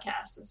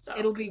podcasts and stuff.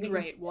 It'll be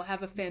great. We'll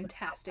have a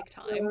fantastic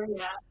time.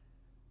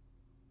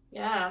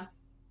 Yeah.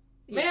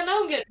 Man,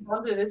 now I'm getting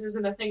bummed that this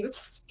isn't a thing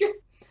that's good.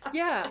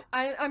 Yeah,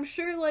 I'm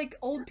sure like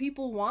old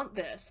people want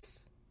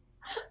this.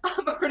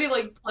 I'm already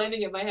like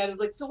planning in my head.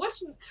 It's like, so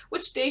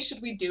which day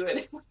should we do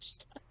it?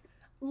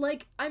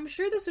 Like, I'm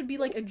sure this would be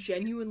like a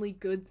genuinely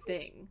good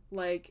thing.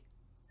 Like,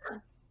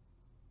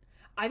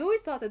 I've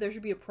always thought that there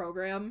should be a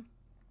program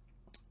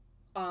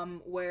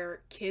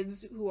where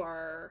kids who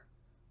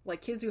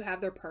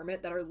have their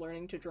permit that are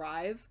learning to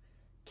drive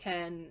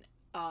can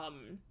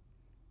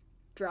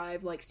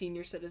drive like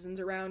senior citizens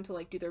around to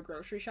like do their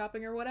grocery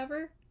shopping or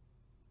whatever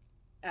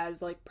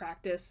as like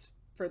practice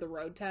for the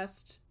road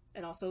test,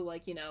 and also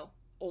like, you know,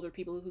 older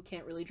people who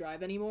can't really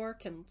drive anymore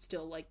can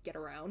still like get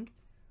around.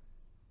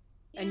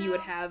 Yeah. And you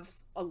would have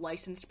a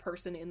licensed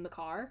person in the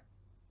car.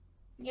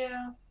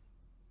 Yeah.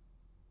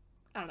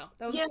 I don't know.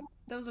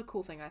 That was a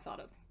cool thing I thought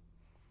of.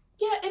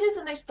 Yeah, it is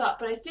a nice thought,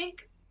 but I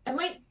think it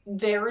might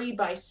vary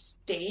by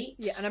state.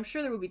 Yeah, and I'm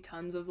sure there would be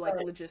tons of like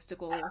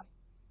logistical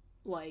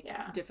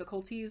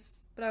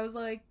difficulties, but I was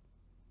like,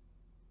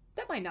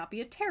 that might not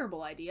be a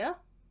terrible idea.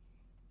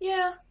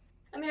 Yeah.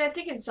 I mean, I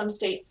think in some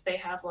states they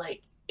have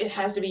like, it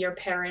has to be your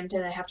parent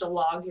and they have to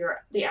log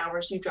the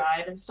hours you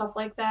drive and stuff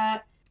like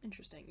that.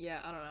 Interesting.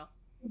 Yeah, I don't know.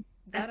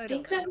 I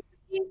think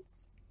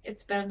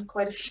it's been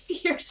quite a few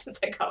years since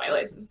I got my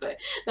license, but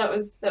that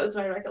was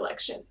my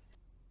recollection.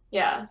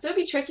 Yeah, so it'd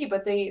be tricky,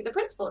 but the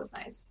principle is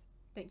nice.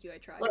 Thank you, I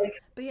tried.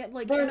 But yeah,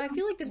 like, and I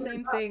feel like the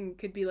same thing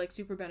could be like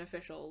super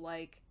beneficial.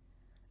 Like,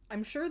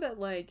 I'm sure that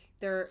like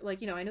there,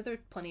 like, you know, I know there's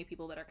plenty of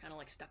people that are kind of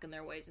like stuck in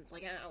their ways. And it's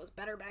like, it was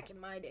better back in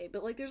my day.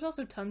 But like, there's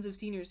also tons of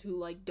seniors who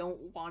like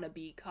don't want to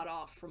be cut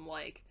off from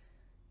like,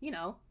 you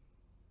know,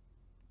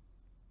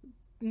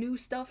 new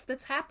stuff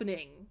that's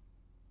happening.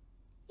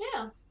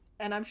 Yeah.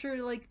 And I'm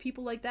sure like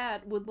people like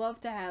that would love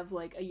to have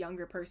like a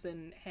younger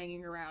person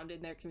hanging around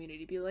in their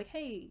community, be like,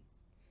 hey,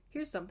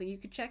 here's something you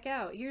could check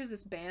out. Here's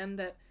this band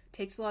that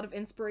takes a lot of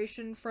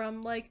inspiration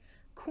from like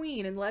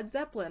Queen and Led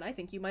Zeppelin. I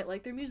think you might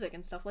like their music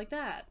and stuff like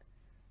that.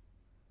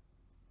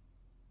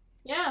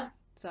 Yeah.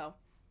 So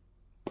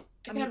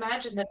I can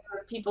imagine that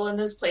there are people in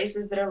those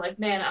places that are like,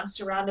 man, I'm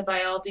surrounded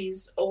by all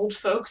these old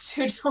folks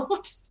who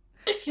don't,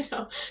 you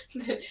know,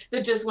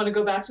 that just want to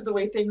go back to the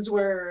way things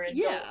were and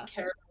don't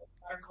care about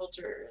modern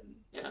culture.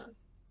 And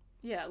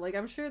yeah, like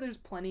I'm sure there's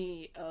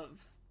plenty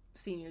of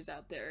seniors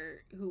out there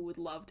who would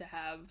love to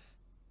have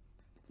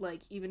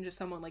like even just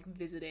someone like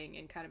visiting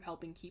and kind of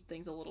helping keep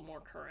things a little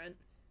more current.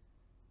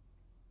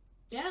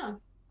 Yeah,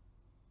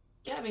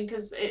 I mean,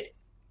 because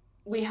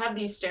we have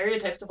these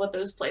stereotypes of what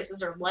those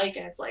places are like,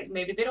 and it's like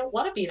maybe they don't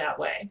want to be that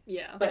way.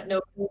 Yeah, but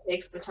nobody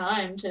takes the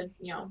time to,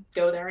 you know,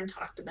 go there and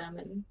talk to them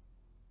and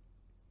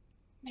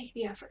make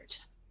the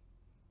effort.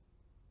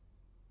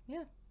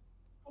 Yeah,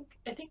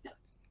 I think that.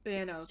 But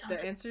yeah, no,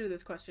 the answer to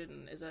this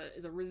question is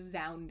a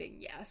resounding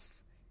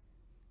yes.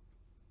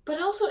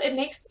 But also, it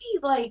makes me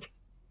like,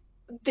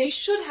 they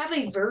should have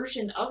a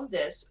version of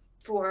this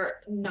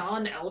for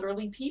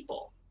non-elderly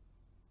people.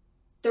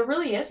 There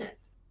really isn't.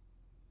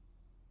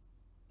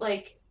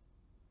 Like,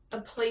 a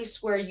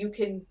place where you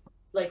can,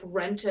 like,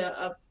 rent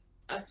a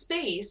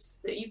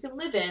space that you can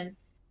live in,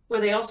 where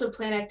they also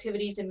plan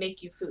activities and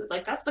make you food.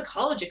 Like, that's the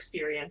college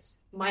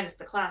experience, minus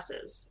the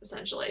classes,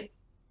 essentially.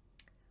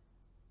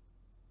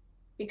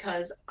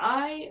 Because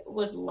I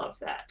would love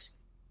that.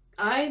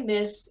 I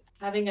miss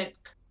having a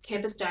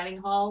campus dining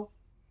hall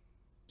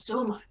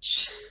so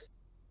much.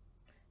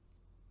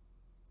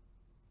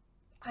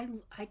 I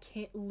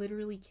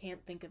literally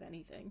can't think of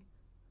anything.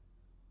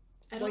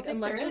 I don't Like, think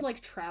unless there you're, is. like,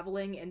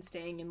 traveling and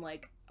staying in,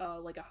 like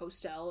a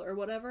hostel or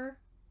whatever.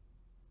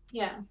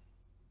 Yeah.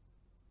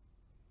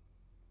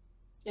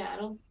 Yeah, I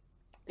don't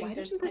think Why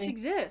there's doesn't this any...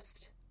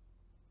 exist?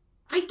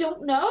 I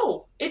don't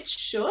know. It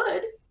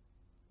should.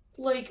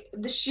 Like,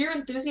 the sheer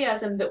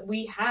enthusiasm that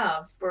we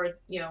have for,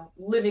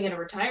 living in a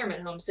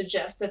retirement home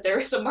suggests that there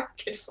is a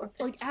market for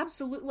it. Like,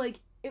 absolute, like,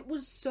 it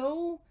was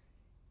so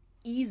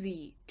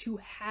easy to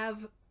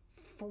have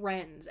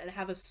friends and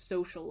have a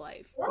social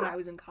life when I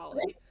was in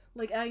college.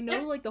 Like, I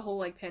know, like, the whole,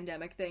 like,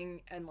 pandemic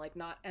thing and, like,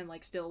 not, and,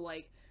 like, still,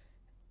 like,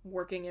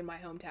 working in my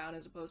hometown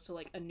as opposed to,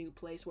 like, a new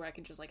place where I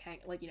can just, like, hang,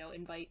 like,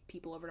 invite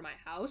people over to my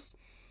house.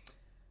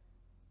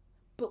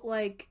 But,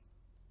 like,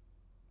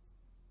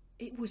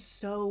 it was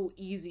so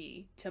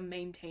easy to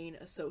maintain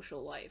a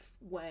social life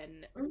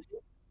when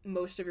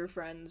most of your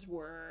friends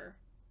were,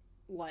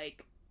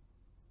 like,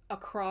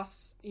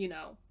 across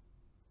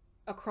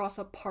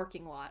a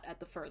parking lot at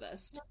the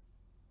furthest.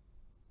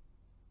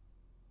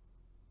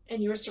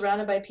 And you were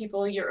surrounded by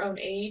people your own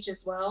age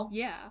as well.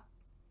 Yeah.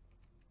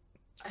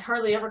 I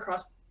hardly ever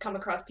come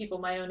across people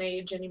my own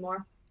age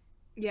anymore.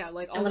 Yeah,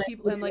 like, all the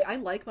people, and, like, I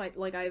like my,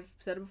 like, I've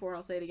said it before,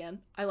 I'll say it again,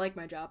 I like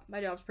my job.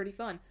 My job's pretty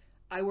fun.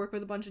 I work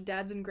with a bunch of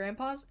dads and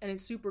grandpas, and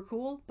it's super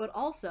cool, but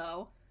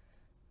also...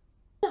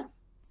 Yeah.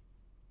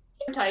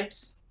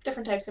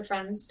 Different types of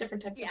friends,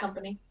 different types of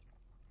company.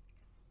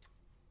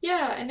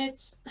 Yeah, and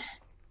it's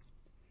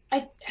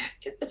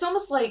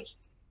almost like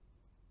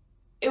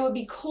it would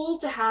be cool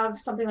to have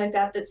something like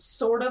that that's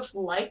sort of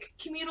like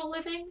communal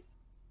living,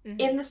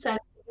 in the sense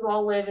that you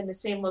all live in the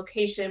same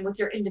location with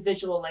your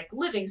individual, like,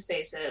 living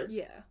spaces.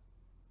 Yeah.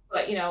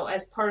 But,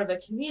 as part of a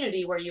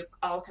community where you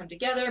all come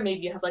together,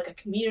 maybe you have, like, a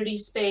community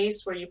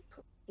space where you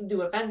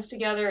do events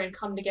together and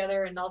come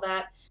together and all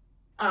that.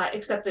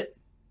 Except that,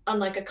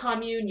 unlike a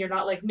commune, you're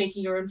not, like,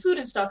 making your own food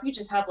and stuff. You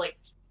just have, like,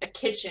 a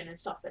kitchen and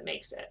stuff that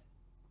makes it.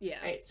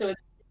 Yeah. Right? So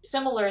it's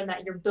similar in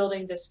that you're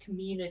building this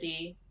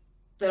community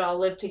that all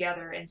live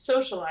together and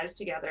socialize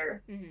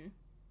together.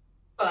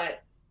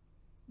 But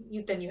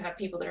then you have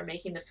people that are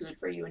making the food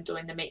for you and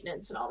doing the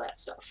maintenance and all that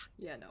stuff.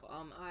 Yeah, no,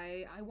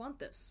 I want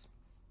this.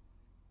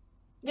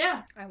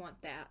 Yeah. I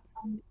want that.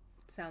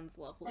 Sounds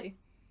lovely.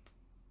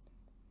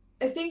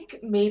 I think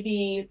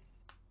maybe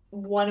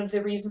one of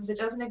the reasons it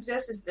doesn't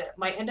exist is that it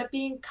might end up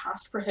being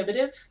cost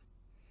prohibitive.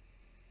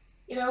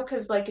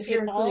 Because, like, if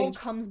you're including... It all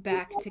comes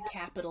back to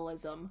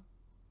capitalism.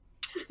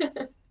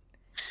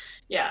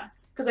 Yeah.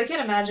 Because I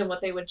can't imagine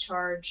what they would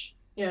charge,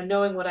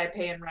 knowing what I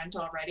pay in rent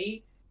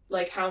already,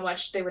 like how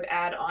much they would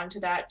add on to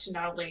that to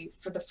not only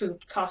for the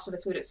food, cost of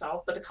the food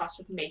itself, but the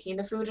cost of making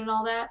the food and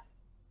all that.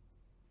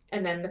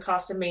 And then the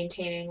cost of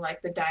maintaining,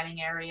 like, the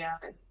dining area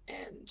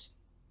and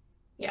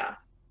yeah.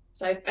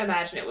 So I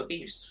imagine it would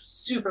be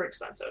super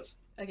expensive.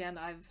 Again,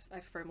 I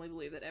firmly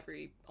believe that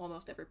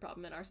almost every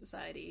problem in our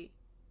society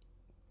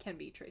can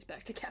be traced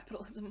back to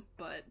capitalism,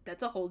 but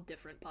that's a whole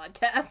different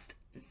podcast.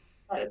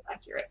 That is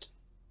accurate.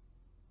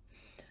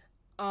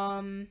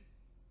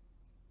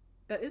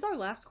 That is our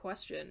last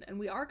question, and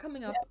we are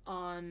coming up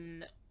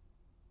on,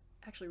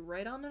 actually,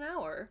 right on an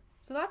hour,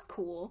 so that's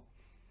cool.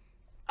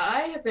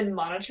 I have been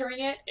monitoring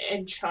it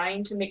and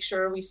trying to make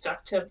sure we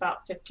stuck to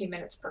about 15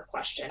 minutes per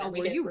question. Oh,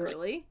 were you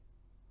really?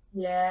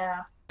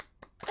 Yeah.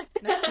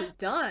 Nicely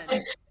done. I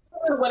don't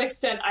know to what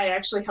extent I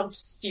actually helped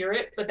steer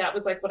it, but that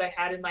was, like, what I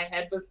had in my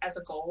head was as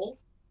a goal.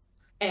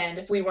 And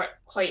if we weren't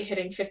quite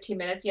hitting 15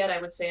 minutes yet,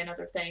 I would say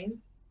another thing.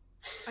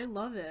 I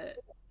love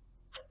it.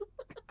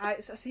 I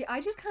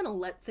just kind of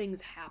let things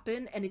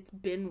happen, and it's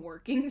been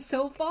working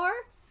so far.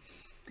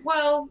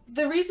 Well,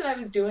 the reason I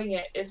was doing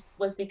it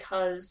was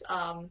because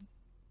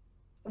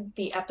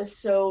the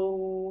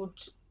episode,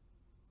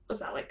 was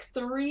that like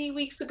 3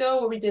 weeks ago,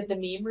 where we did the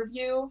meme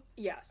review?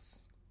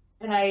 Yes.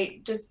 And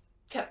I just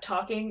kept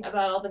talking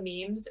about all the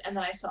memes, and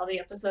then I saw the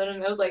episode,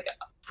 and I was like,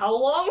 how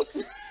long?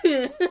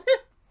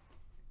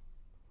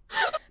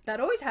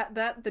 That always had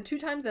that the two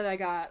times that I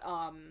got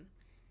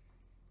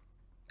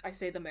I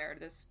say the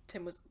Merediths,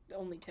 Tim was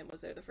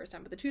there the first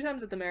time, but the two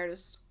times that the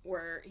Merediths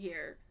were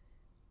here,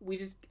 we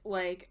just,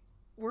 like,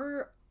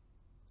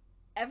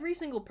 every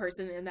single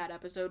person in that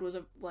episode was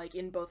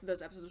in both of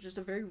those episodes was just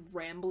a very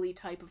rambly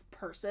type of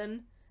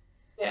person.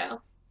 Yeah.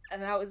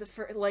 And that was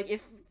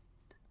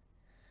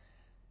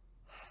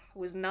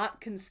was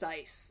not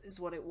concise is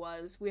what it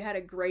was. We had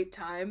a great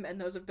time, and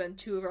those have been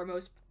two of our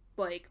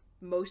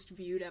most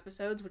viewed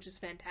episodes, which is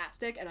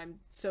fantastic, and I'm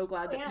so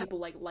glad that people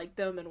like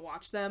them and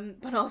watch them.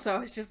 But also I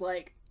was just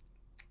like,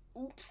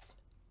 oops,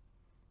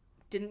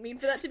 didn't mean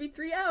for that to be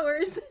 3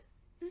 hours.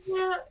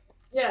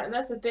 Yeah, and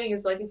that's the thing,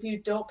 is, like, if you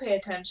don't pay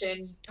attention,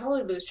 you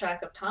totally lose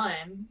track of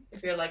time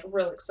if you're, like,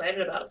 real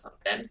excited about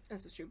something.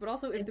 This is true, but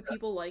also if the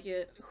people like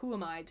it, who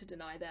am I to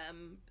deny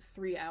them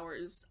 3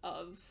 hours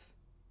of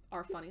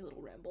our funny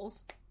little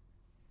rambles?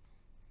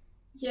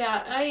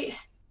 Yeah,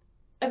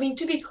 I mean,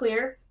 to be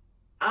clear,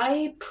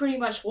 I pretty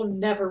much will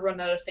never run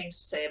out of things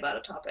to say about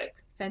a topic.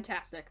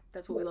 Fantastic.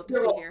 That's what we love to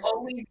see here.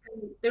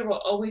 There will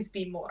always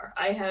be more.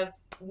 I have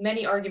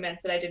many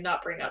arguments that I did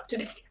not bring up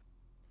today.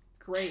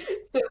 Great.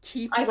 So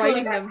keep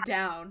writing them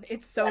down.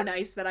 It's so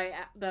nice that I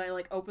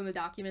like open the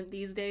document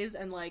these days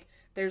and like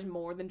there's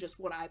more than just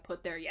what I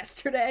put there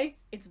yesterday.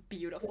 It's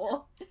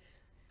beautiful.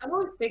 I'm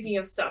always thinking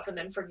of stuff and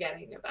then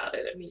forgetting about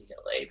it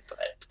immediately,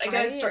 but I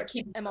gotta start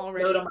keeping I'm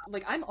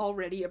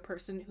already a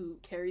person who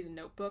carries a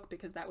notebook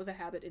because that was a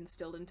habit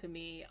instilled into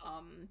me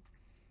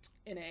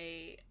in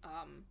a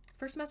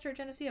first semester at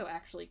Geneseo,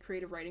 actually,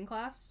 creative writing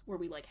class, where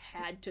we like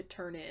had to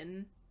turn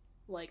in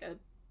like a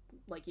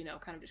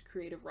kind of just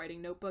creative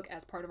writing notebook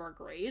as part of our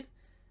grade,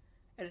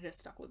 and it has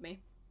stuck with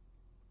me.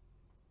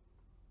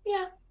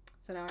 Yeah.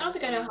 So now I don't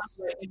think I know how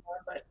to write anymore,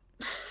 but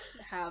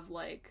have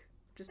like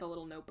just a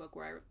little notebook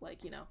where I like,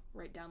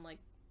 write down like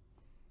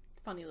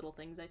funny little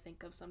things I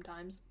think of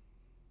sometimes.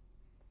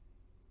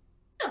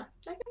 Yeah,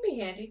 that can be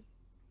handy.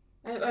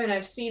 I mean,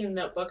 I've seen a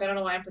notebook. I don't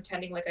know why I'm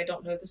pretending like I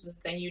don't know this is a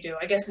thing you do.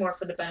 I guess more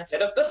for the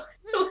benefit of the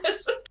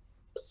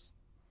listeners.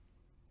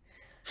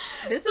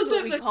 This is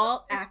what we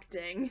call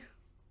acting.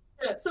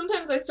 Yeah,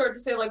 sometimes I start to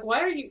say, like,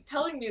 why are you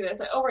telling me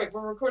this? Oh, right,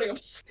 we're recording.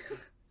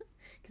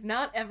 Because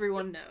not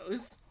everyone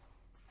knows.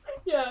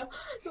 Yeah.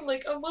 I'm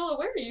like, I'm well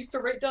aware you used to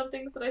write down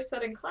things that I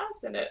said in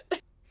class in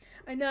it.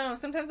 I know.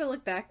 Sometimes I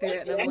look back through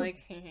it and I'm like,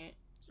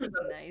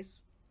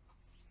 nice.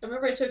 I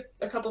remember I took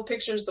a couple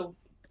pictures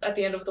at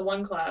the end of the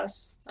one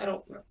class.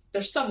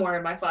 They're somewhere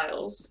in my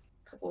files.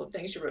 A couple of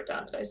things you wrote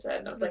down that I said.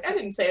 And I was like, I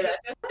didn't say that,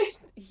 did I?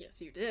 Yes,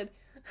 you did.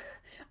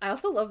 I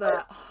also love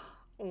that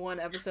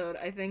one episode.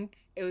 I think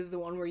it was the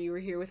one where you were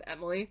here with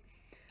Emily.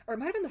 Or it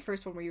might have been the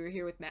first one where you were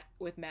here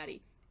with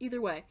Maddie.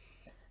 Either way.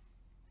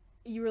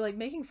 You were like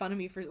making fun of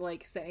me for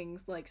like saying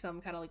like some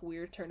kind of like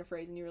weird turn of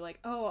phrase, and you were like,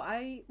 oh,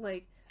 I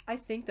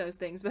think those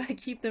things, but I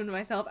keep them to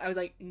myself. I was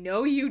like,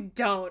 no, you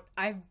don't.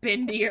 I've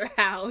been to your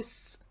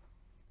house.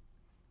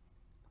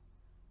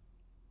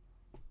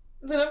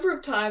 The number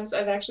of times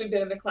I've actually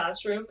been in the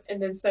classroom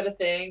and then said a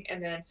thing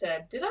and then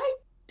said, did I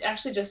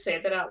actually just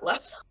say that out loud?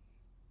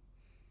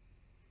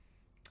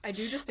 I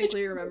do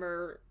distinctly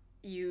remember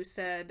you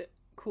said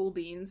cool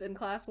beans in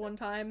class one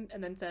time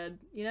and then said,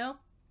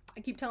 I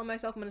keep telling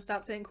myself I'm going to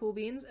stop saying cool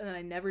beans, and then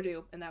I never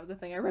do, and that was a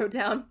thing I wrote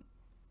down.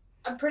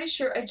 I'm pretty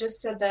sure I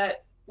just said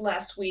that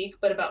last week,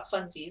 but about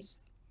funsies.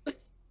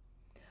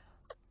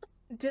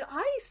 Did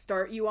I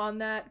start you on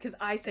that? Because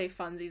I say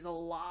funsies a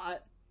lot.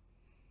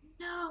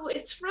 No,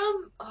 it's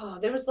from,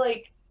 there was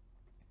like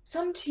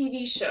some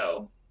TV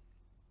show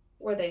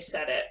where they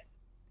said it.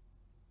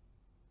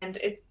 And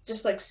it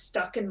just like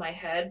stuck in my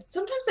head.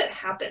 Sometimes that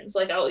happens.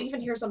 Like I'll even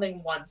hear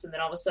something once and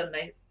then all of a sudden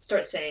I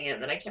start saying it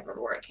and then I can't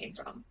remember where it came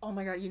from. Oh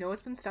my god, you know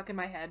what's been stuck in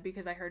my head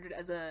because I heard it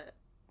as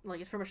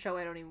it's from a show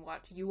I don't even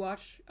watch. You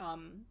watch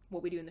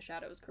What We Do in the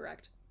Shadows,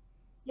 correct?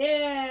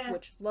 Yeah.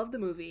 Which, love the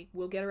movie.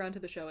 We'll get around to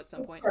the show at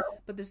some point.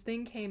 But this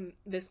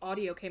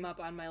audio came up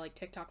on my like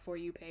TikTok For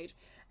You page,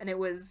 and it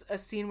was a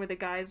scene where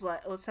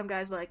some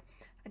guy's like,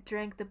 I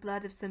drank the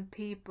blood of some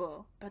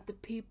people, but the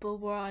people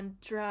were on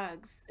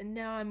drugs, and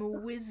now I'm a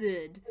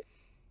wizard.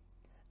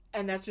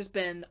 And that's just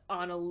been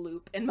on a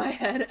loop in my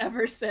head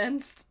ever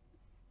since.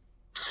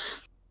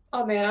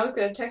 Oh man, I was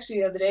going to text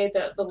you the other day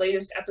the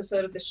latest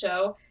episode of the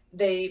show.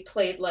 They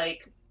played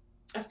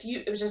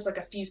it was just like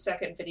a few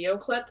second video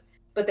clip,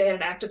 but they had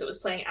an actor that was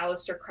playing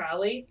Aleister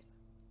Crowley,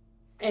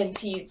 and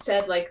he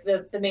said like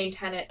the main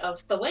tenet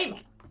of Thelema,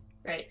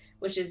 right?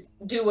 Which is,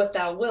 do what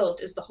thou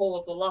wilt is the whole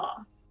of the law.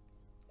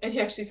 And he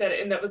actually said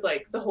it, and that was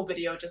like the whole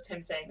video, just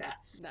him saying that.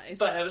 Nice.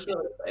 But I was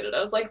really excited. I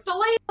was like,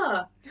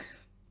 Thelema!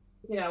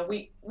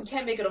 We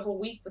can't make it a whole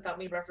week without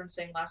me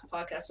referencing last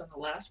podcast on the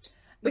left.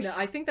 No,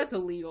 I think that's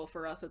illegal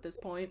for us at this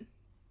point.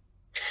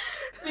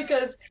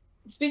 Because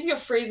speaking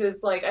of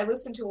phrases, like I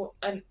listened to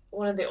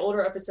one of the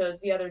older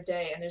episodes the other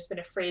day, and there's been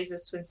a phrase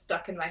that's been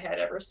stuck in my head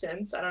ever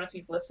since. I don't know if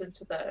you've listened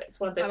to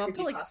it's one of the I'm up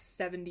to like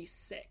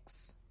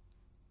 76.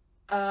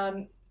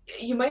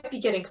 You might be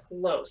getting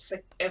close.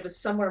 It was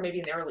somewhere maybe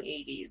in the early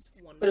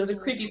 80s. But it was a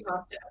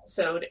creepypasta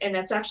episode, and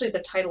that's actually the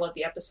title of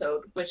the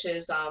episode, which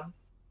is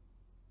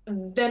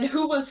Then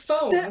Who Was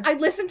Phone? I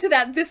listened to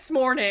that this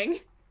morning.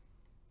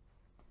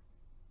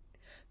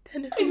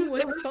 Then Who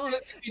Was Phone?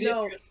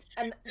 No,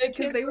 and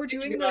because they were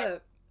doing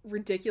the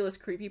ridiculous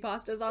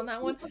creepypastas on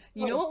that one.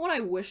 You know what one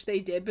I wish they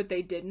did, but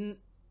they didn't?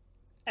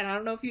 And I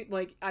don't know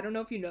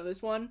if you know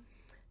this one.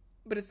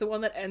 But it's the one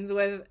that ends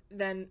with,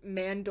 then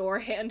man door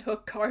hand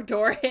hook car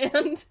door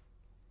hand.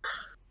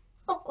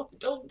 Oh, I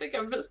don't think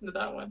I've listened to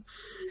that one.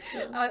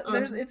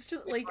 It's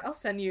just like, I'll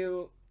send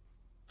you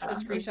a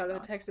screenshot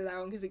of the text of that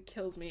one because it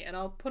kills me, and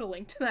I'll put a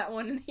link to that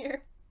one in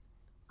here.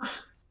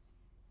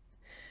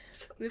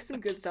 There's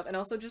some good stuff, and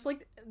also just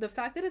like the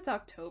fact that it's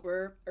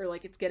October, or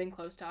like it's getting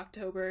close to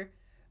October,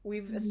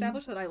 we've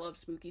established that I love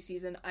spooky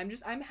season.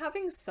 I'm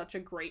having such a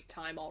great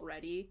time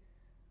already.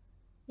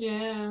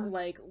 Yeah.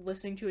 Like,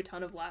 listening to a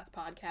ton of last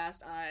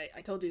podcast,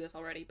 I told you this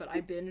already, but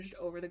I binged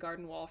Over the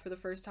Garden Wall for the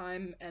first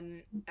time,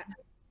 and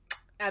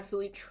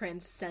absolutely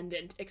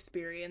transcendent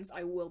experience.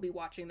 I will be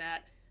watching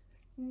that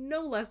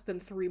no less than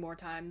 3 more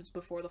times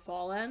before the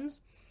fall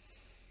ends.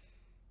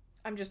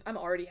 I'm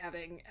already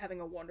having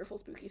a wonderful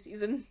spooky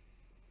season.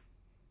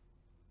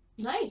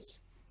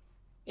 Nice.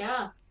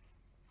 Yeah.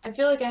 I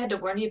feel like I had to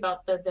warn you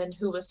about the then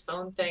who was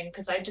phone thing,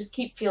 because I just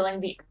keep feeling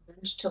the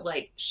urge to,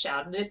 like,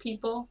 shout it at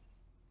people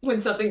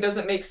when something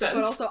doesn't make sense.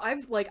 But also,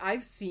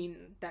 I've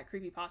seen that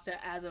creepypasta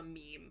as a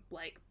meme,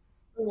 like,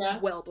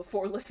 well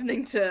before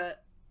listening to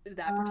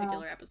that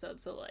particular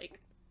episode, so, like,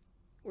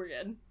 we're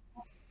good.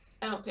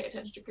 I don't pay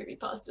attention to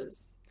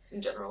creepypastas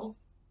in general,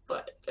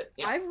 but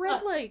yeah. I've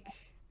read,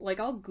 like,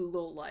 I'll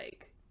Google,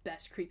 like,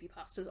 best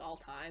creepypastas all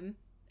time,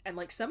 and,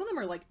 like, some of them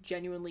are, like,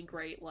 genuinely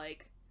great,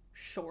 like,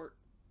 short,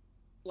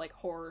 like,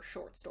 horror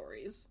short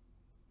stories.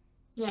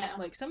 Yeah.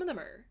 Like, some of them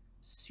are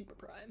super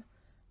prime.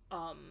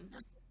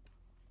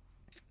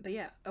 But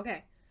yeah,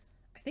 okay.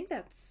 I think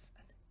that's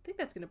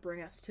gonna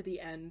bring us to the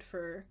end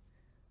for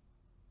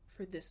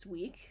this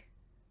week.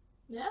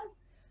 Yeah.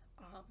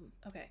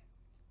 Okay.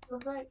 All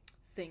right.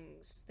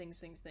 Things.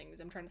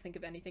 I'm trying to think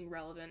of anything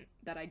relevant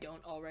that I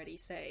don't already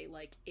say,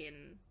 like,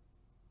 in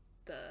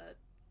the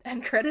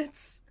end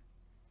credits.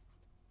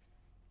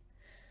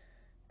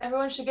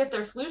 Everyone should get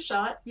their flu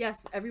shot.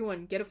 Yes,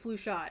 everyone, get a flu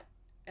shot.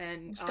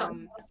 And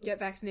get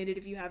vaccinated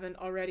if you haven't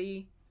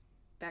already.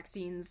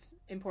 Vaccines,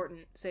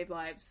 important, save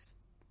lives.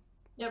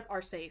 Yep.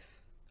 Are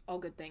safe. All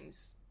good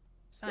things.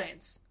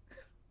 Science.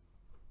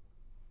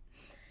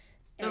 Yes.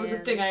 That was a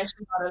thing I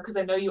actually thought of, because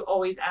I know you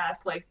always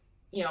ask, like,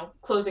 you know,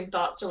 closing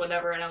thoughts or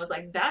whatever, and I was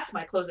like, that's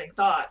my closing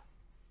thought.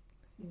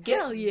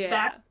 Hell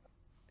yeah.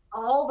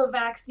 All the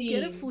vaccines.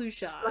 Get a flu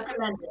shot.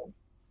 Recommended.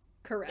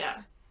 Correct. Yeah.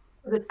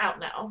 It's out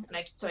now, and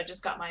so I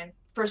just got my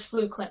first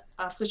flu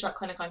shot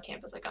clinic on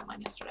campus. I got mine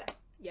yesterday.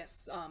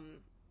 Yes, I'm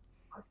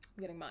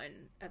getting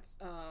mine at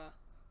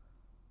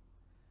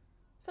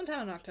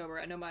sometime in October.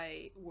 I know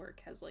my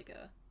work has, like,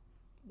 a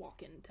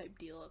walk-in type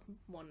deal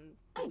one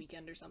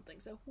weekend or something,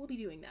 so we'll be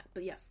doing that.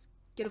 But yes,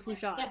 get a flu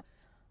shot. Yeah.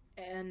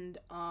 And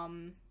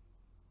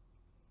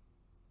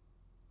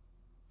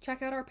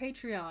check out our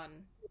Patreon.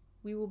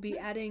 We will be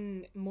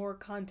adding more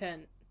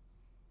content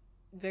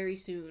very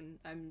soon.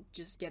 I'm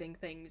just getting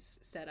things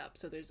set up,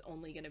 so there's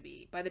only going to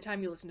be, by the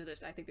time you listen to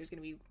this, I think there's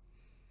going to be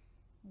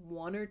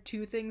 1 or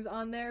 2 things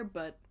on there,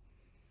 but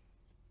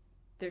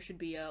there should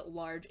be a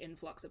large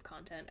influx of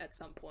content at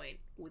some point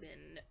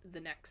within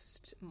the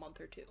next month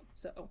or 2.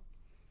 So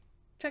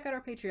check out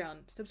our Patreon,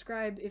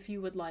 subscribe if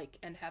you would like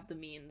and have the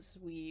means.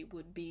 We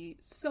would be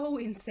so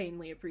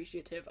insanely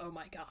appreciative. Oh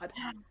my god.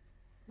 That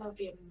would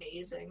be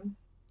amazing.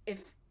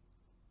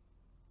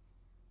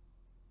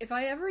 If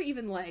I ever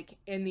even, like,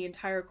 in the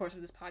entire course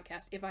of this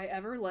podcast, if I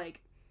ever, like,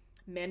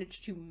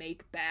 manage to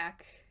make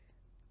back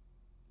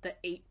the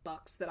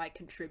 $8 that I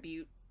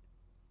contribute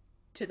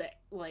to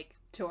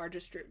to our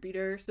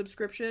distributor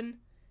subscription,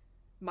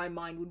 my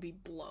mind would be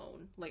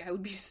blown. Like, I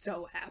would be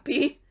so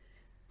happy.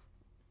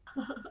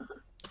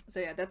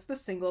 So yeah, that's the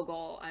single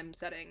goal I'm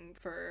setting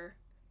for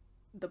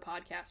the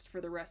podcast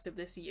for the rest of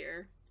this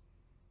year.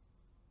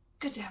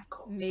 Good to have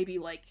goals. Maybe,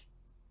 like,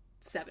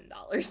 $7.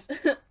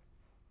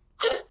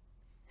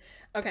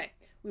 Okay,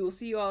 we will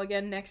see you all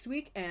again next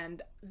week,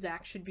 and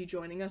Zach should be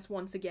joining us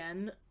once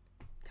again,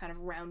 kind of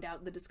round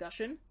out the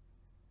discussion.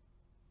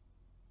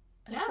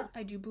 Yeah.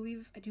 I do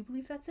believe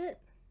that's it.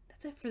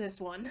 That's it for this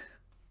one.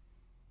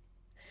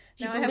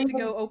 Now I have to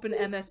go open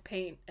MS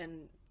Paint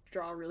and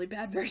draw a really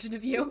bad version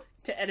of you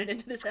to edit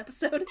into this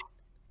episode.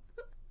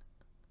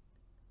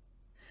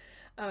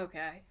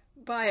 Okay.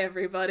 Bye,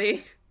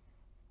 everybody.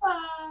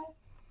 Bye.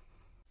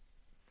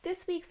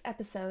 This week's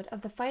episode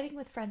of the Fighting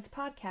with Friends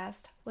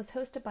podcast was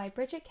hosted by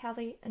Bridget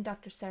Kelly and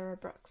Dr. Sarah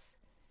Brooks.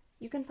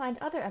 You can find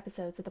other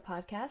episodes of the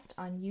podcast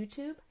on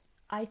YouTube,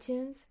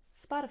 iTunes,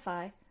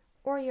 Spotify,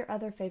 or your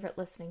other favorite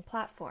listening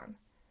platform.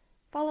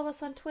 Follow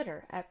us on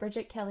Twitter at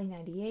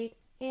BridgetKelly98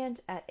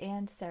 and at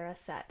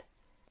AndSarahSaid.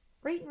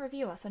 Rate and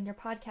review us on your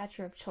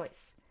podcatcher of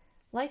choice.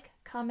 Like,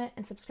 comment,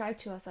 and subscribe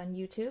to us on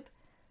YouTube.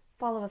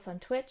 Follow us on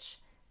Twitch,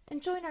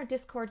 and join our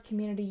Discord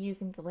community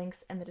using the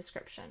links in the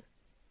description.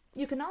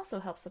 You can also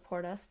help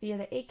support us via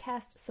the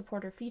Acast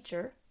supporter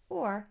feature,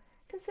 or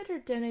consider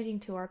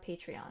donating to our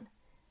Patreon.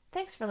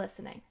 Thanks for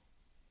listening.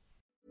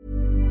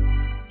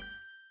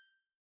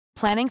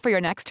 Planning for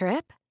your next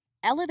trip?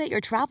 Elevate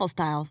your travel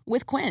style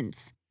with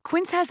Quince.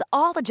 Quince has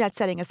all the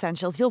jet-setting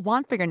essentials you'll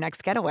want for your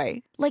next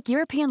getaway, like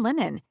European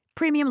linen,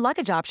 premium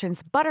luggage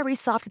options, buttery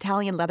soft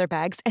Italian leather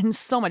bags, and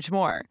so much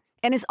more.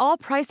 And is all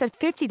priced at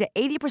 50 to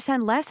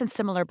 80% less than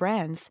similar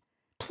brands.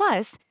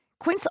 Plus,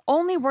 Quince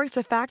only works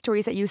with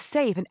factories that use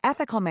safe and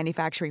ethical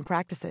manufacturing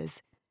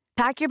practices.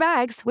 Pack your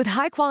bags with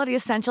high-quality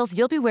essentials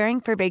you'll be wearing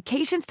for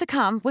vacations to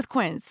come with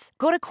Quince.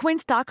 Go to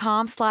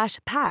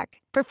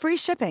quince.com/pack for free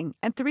shipping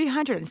and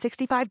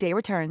 365-day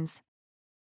returns.